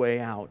provide a way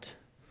out,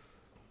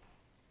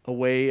 a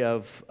way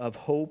of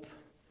hope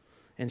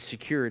and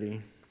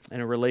security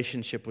and a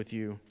relationship with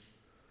you.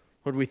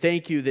 Lord, we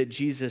thank you that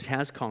Jesus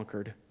has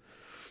conquered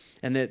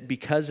and that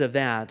because of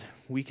that,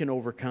 we can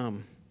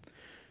overcome.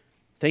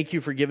 Thank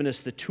you for giving us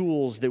the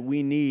tools that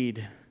we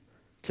need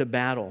to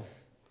battle,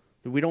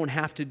 that we don't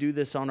have to do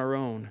this on our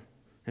own.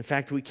 In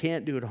fact, we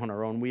can't do it on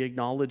our own. We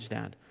acknowledge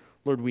that.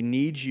 Lord, we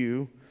need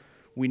you.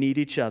 We need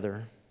each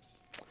other.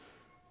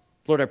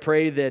 Lord, I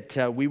pray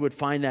that we would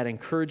find that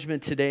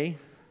encouragement today,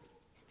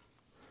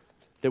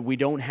 that we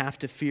don't have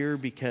to fear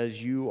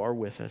because you are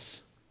with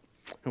us.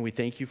 And we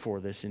thank you for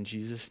this in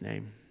Jesus'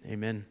 name.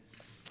 Amen.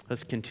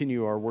 Let's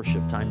continue our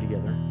worship time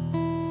together.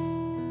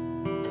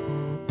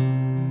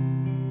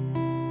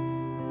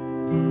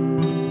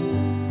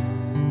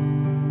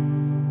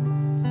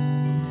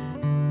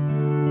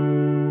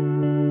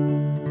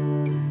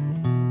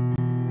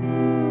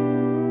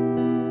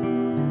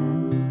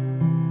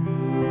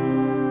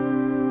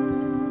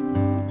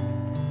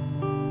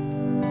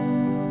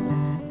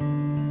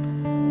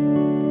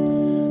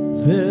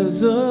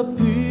 There's a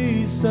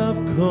peace I've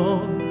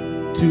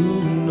come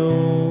to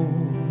know,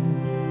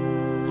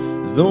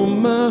 though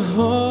my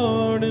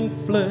heart and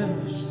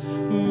flesh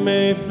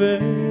may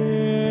fail.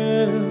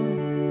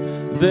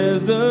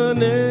 There's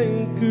an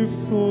anchor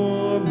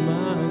for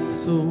my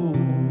soul.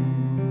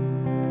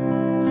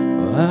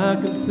 I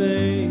can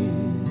say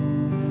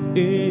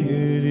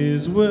it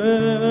is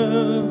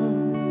well,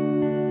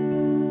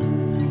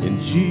 and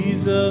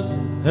Jesus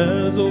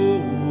has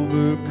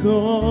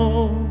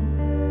overcome.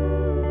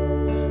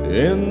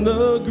 And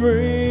the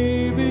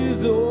grave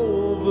is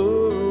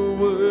overwhelmed.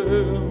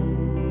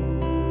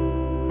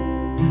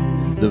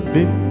 The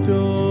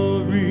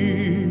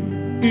victory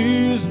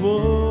is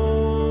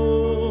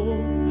won.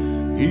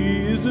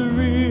 He is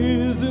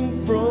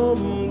risen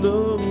from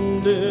the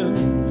dead,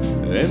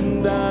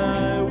 and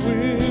I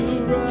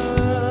will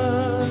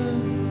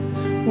rise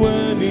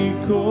when he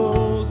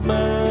calls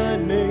my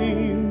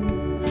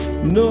name.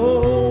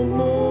 No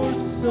more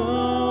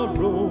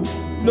sorrow,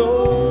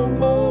 no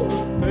more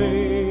pain.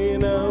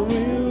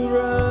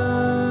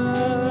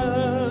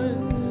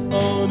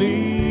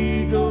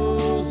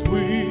 Eagle's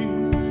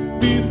wings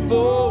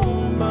before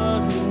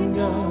my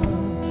God,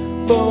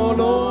 fall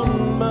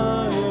on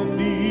my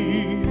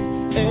knees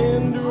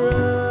and rise.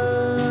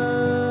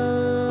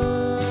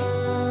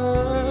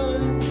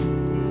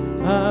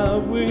 I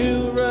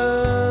will rise.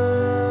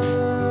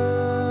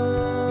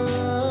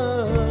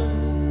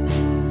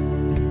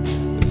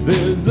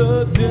 There's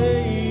a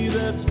day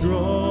that's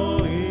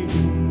drawing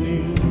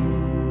near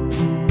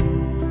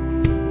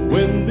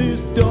when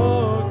this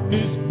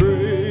darkness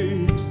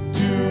breaks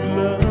to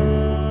light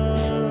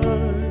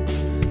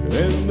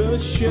and the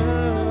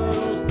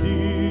shadows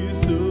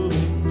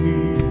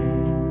disappear,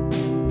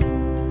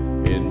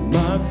 and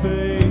my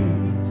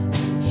faith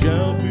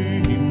shall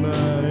be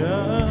my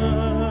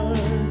eye.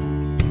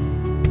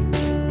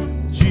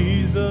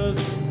 Jesus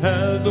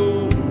has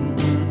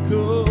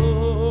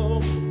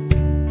overcome,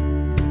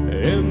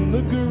 and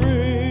the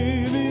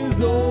grave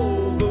is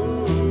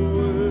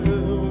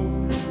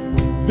overwhelmed.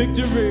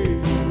 Victory,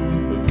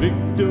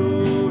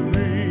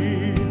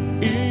 victory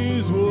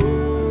is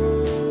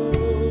won.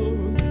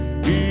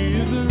 He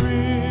is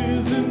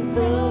risen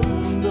from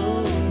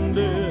the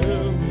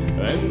dead,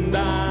 and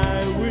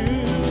I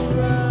will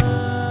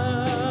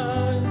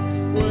rise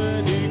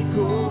when he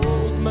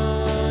calls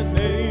my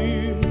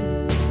name.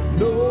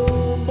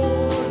 No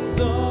more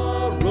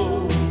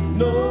sorrow,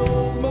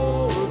 no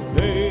more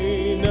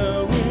pain.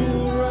 I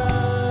will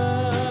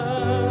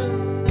rise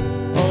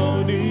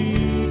on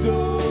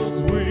eagle's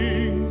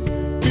wings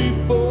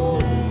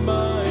before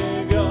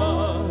my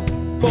God.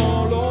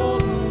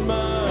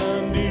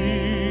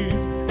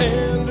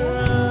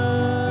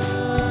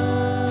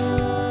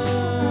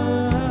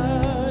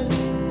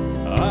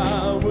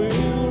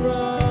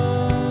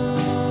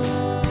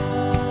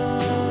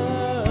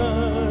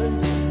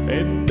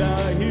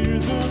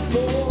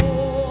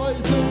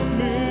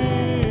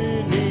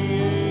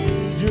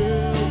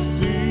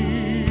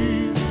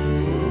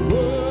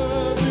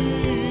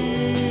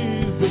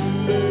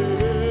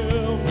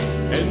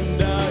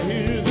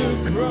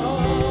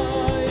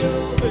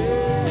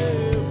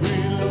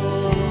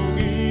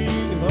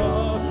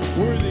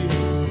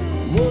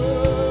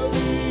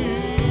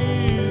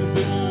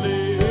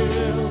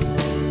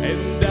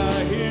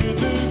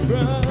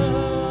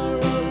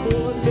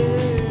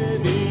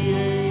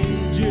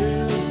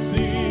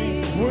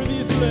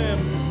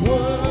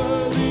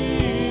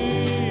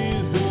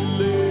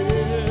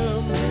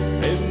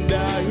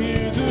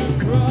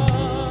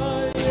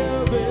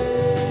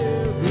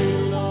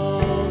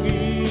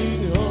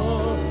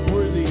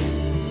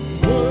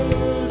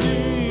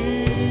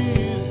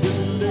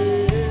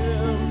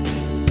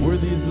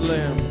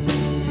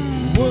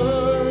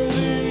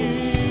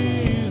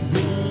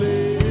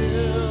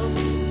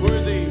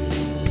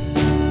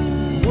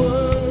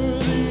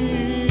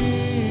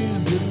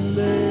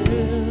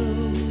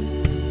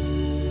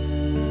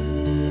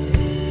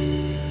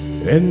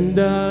 and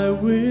I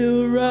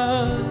will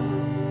rise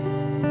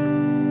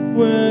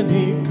when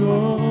he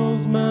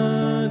calls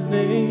my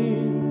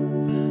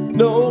name.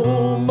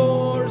 No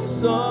more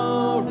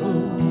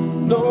sorrow,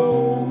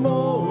 no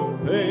more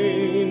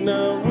pain.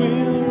 I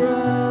will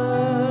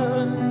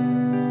rise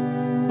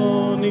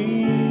on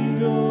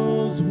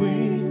eagle's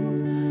wings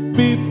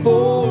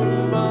before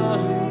my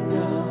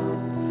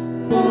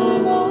God,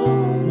 fall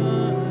on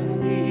my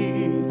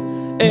knees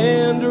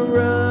and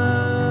rise.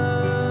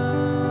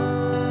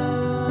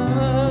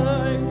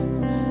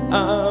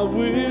 I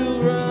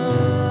will rise.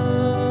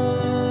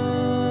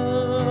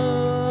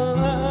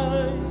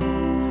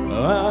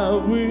 I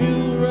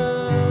will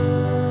rise.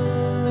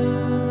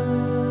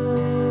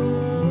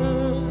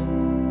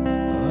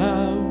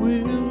 I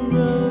will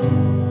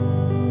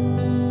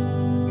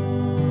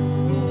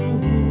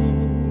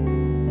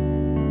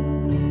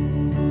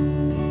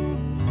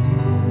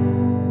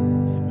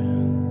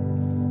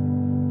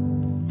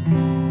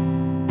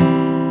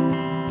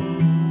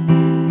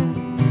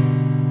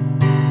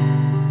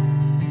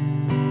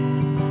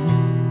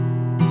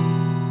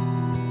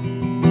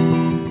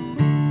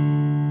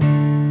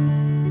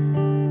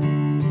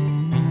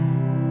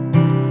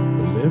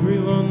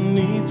Everyone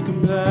needs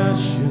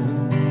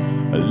compassion,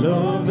 a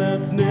love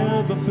that's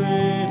never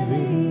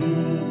failing.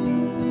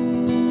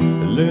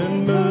 Let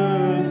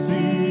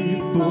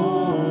mercy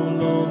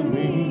fall on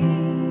me.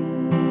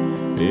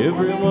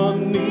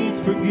 Everyone needs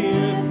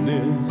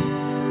forgiveness,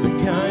 the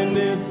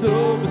kindness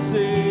of a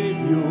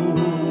Savior,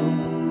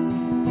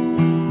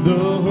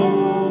 the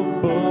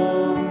hope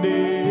of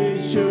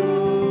nations.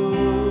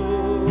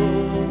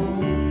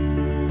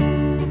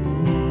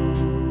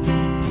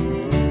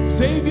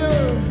 Savior,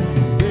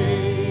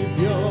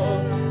 Savior,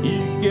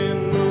 you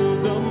can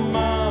move the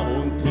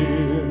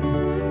mountains.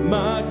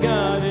 My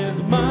God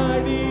is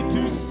mighty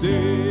to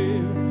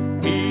save.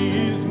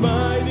 He is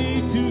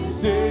mighty to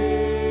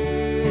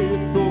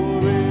save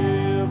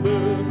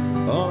forever.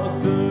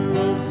 Author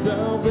of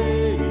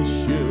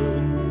salvation,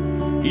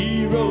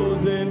 he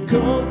rose and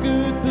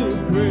conquered the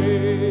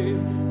grave.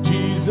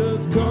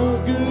 Jesus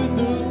conquered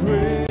the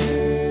grave.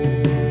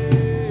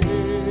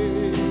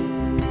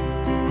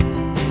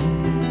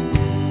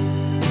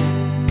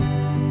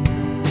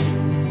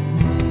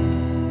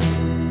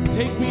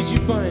 Take me as you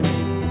find me.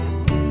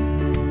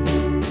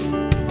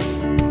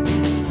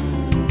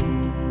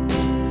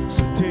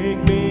 So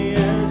take me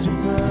as you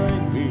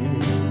find me.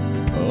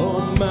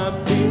 All my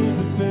fears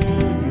and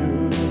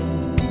failure.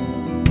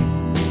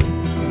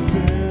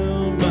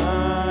 Fill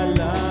my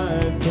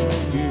life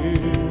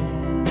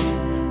again.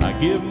 I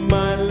give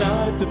my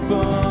life to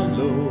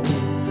follow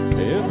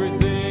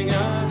everything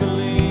I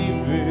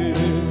believe in.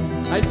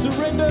 I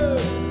surrender.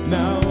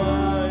 Now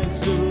I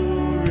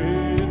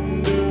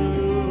surrender.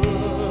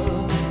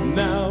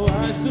 Now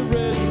I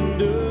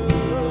surrender.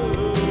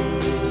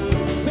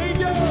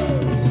 Savior,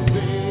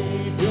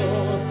 Savior,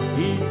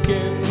 he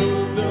can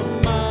move the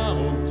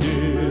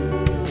mountains.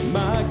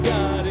 My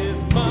God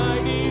is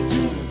mighty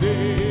to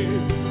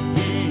save.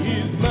 He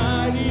is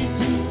mighty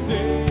to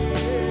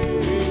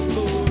save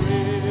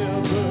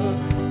forever.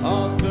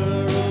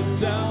 Author of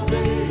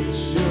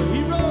salvation,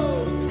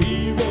 he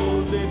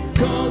rose and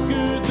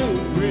conquered the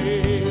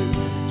grave.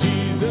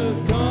 Jesus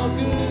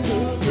conquered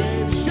the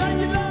grave. Shine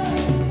your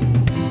light.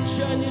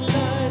 Shine your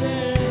light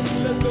and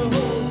let the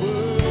whole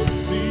world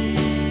see.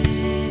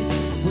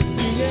 We're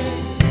singing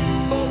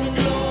for the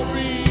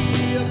glory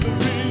of the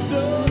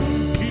risen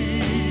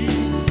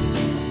King.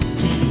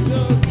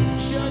 Jesus,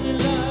 shine your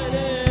light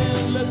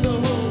and let the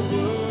whole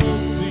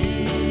world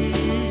see.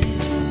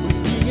 We're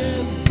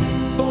singing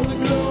for the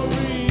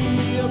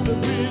glory of the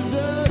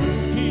risen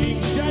King.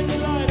 Shine your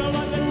light, all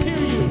right, let's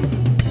hear you.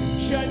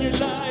 Shine your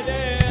light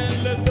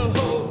and let the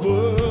whole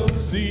world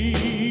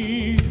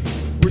see.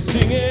 We're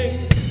singing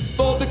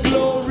for the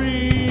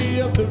glory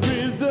of the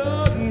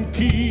risen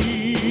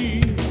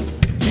King.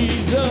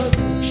 Jesus,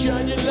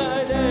 shine your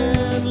light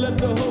and let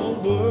the whole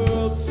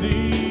world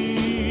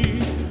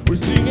see. We're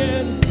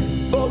singing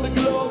for the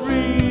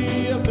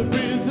glory of the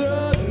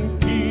risen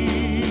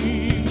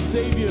King.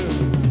 Savior,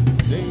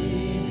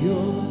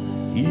 Savior,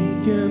 he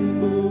can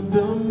move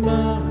the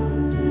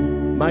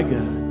mountain. My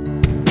God,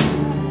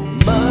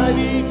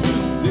 mighty to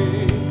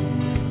save.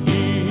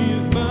 He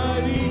is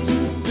mighty to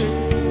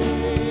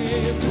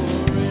save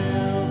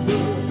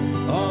forever.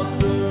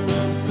 Author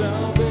of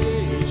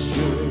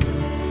salvation,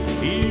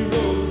 he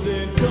rose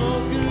and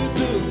conquered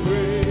the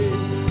grave.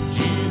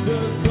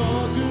 Jesus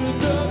conquered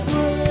the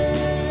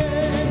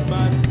grave.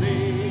 My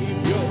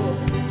Savior,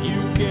 you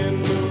can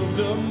move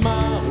the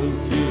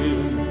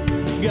mountains.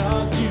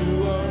 God, you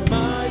are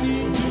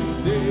mighty to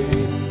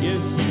save.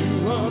 Yes,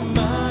 you are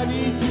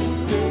mighty to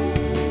save.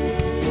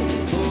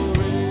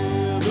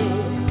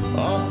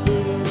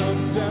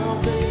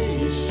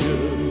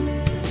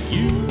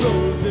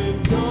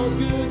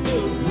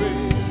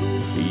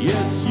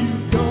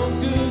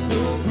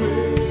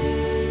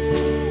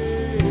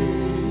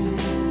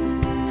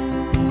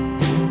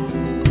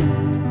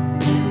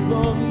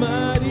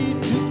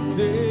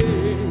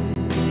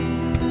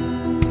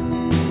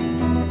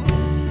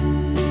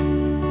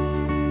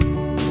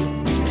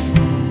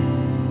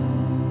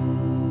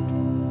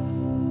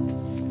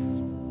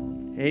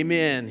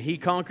 Amen. He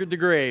conquered the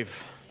grave,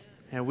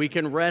 and we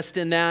can rest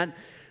in that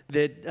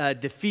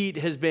defeat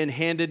has been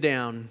handed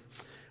down.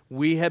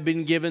 We have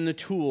been given the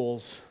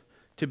tools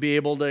to be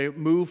able to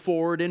move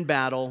forward in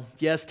battle.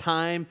 Yes,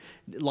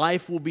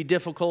 life will be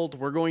difficult.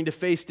 We're going to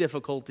face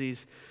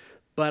difficulties,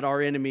 but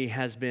our enemy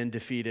has been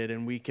defeated,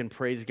 and we can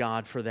praise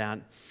God for that.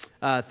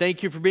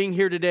 Thank you for being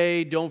here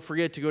today. Don't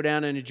forget to go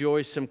down and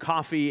enjoy some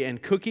coffee and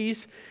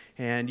cookies,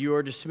 and you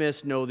are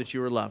dismissed. Know that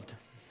you are loved.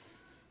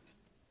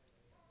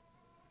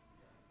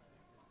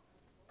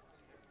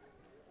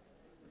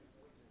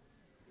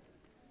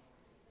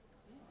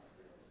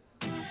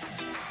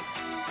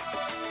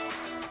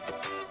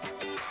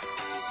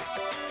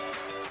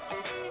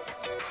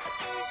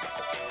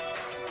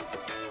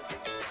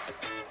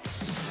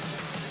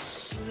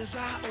 As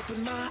I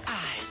open my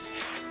eyes,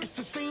 it's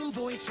the same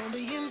voice on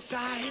the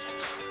inside,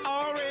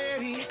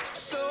 already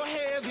so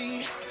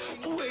heavy,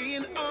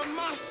 weighing on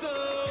my soul.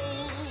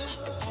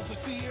 All the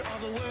fear, all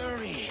the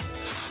worry,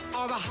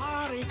 all the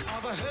heartache,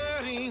 all the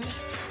hurting,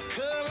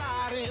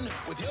 colliding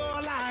with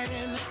your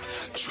lighting,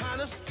 trying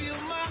to steal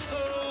my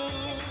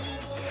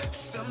hope.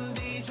 Some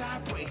days I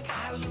break,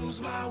 I lose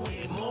my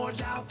way, more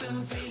doubt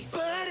than faith,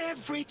 but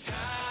every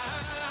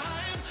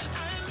time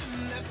I'm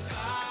in that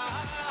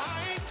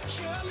fight,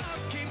 your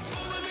love keeps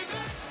pulling me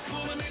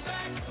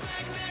back, it's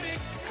magnetic.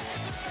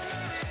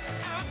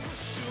 I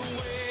pushed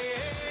away,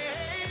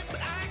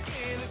 but I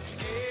can't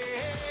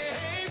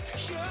escape.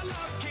 Your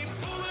love keeps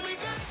pulling me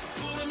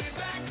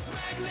back, it's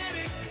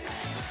magnetic.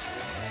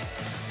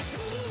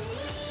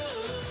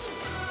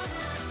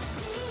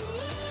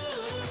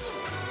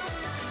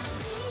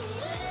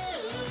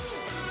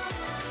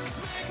 It's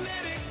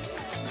magnetic.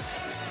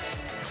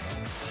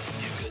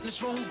 Your goodness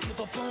won't give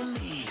up on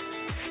me.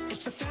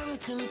 It's a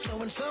fountain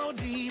flowing so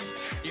deep.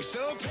 You're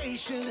so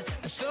patient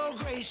and so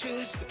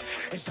gracious.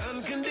 It's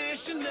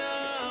unconditional.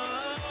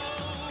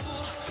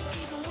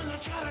 Even when I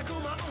try to go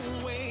my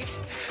own way,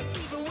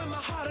 even when my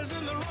heart is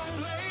in the wrong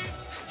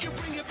place, you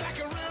bring it back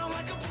around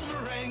like a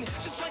boomerang,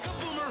 just like a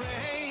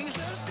boomerang.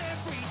 'Cause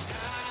every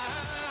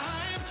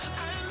time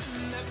I'm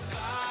in that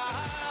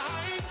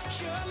fight,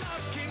 your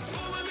love keeps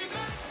pulling me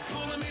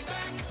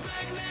back, it's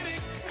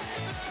magnetic.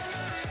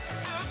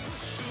 I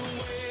pushed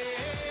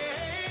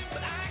away,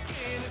 but I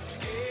can't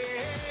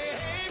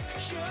escape.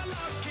 Your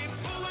love keeps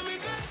pulling me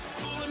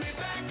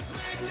back, it's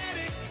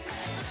magnetic.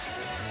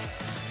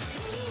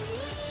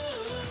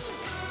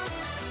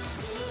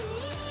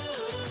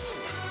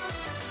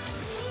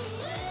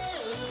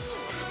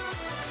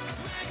 It's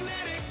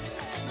magnetic.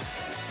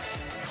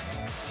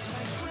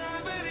 Like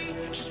gravity,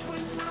 just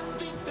when I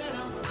think that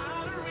I'm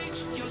out of reach,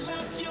 your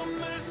love, your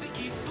mercy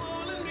keep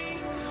pulling me.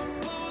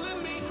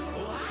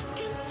 Oh, I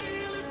can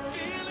feel it.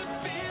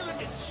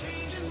 It's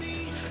changing me.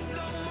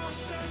 No more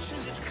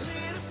searching, it's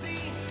clear to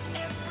see.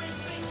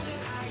 Everything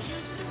that I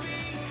used to be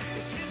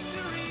is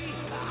history.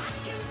 I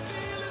can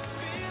feel it.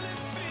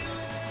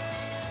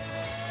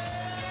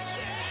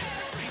 Yeah,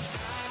 every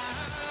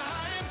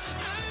time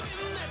I'm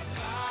in that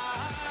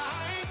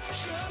fight,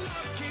 your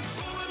love keeps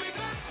pulling me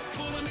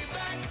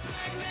back, it's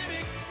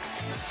magnetic.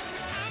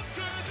 I'm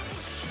trying to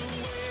push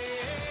away,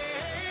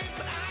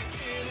 but I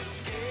can't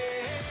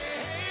escape.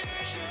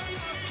 Your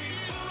love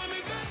keeps pulling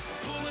me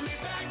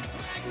back, it's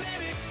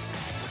magnetic.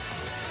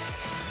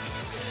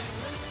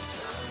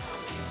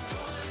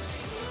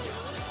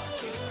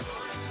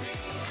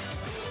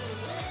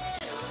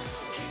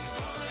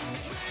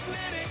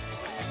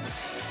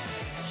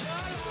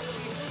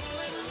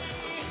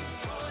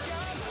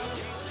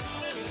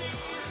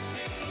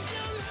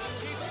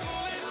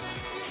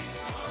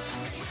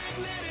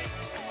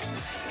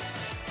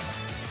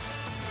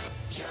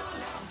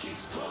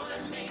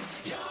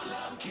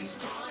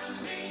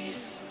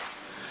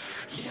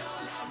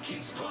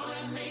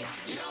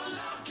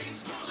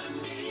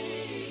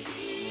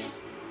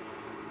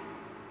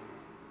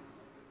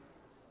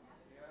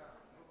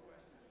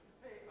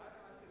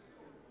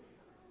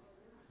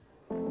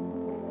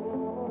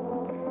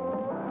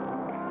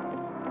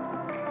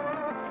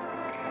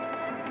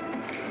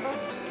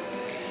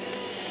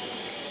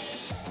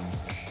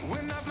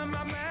 When I've met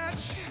my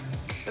match,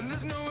 and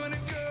there's nowhere to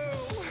go.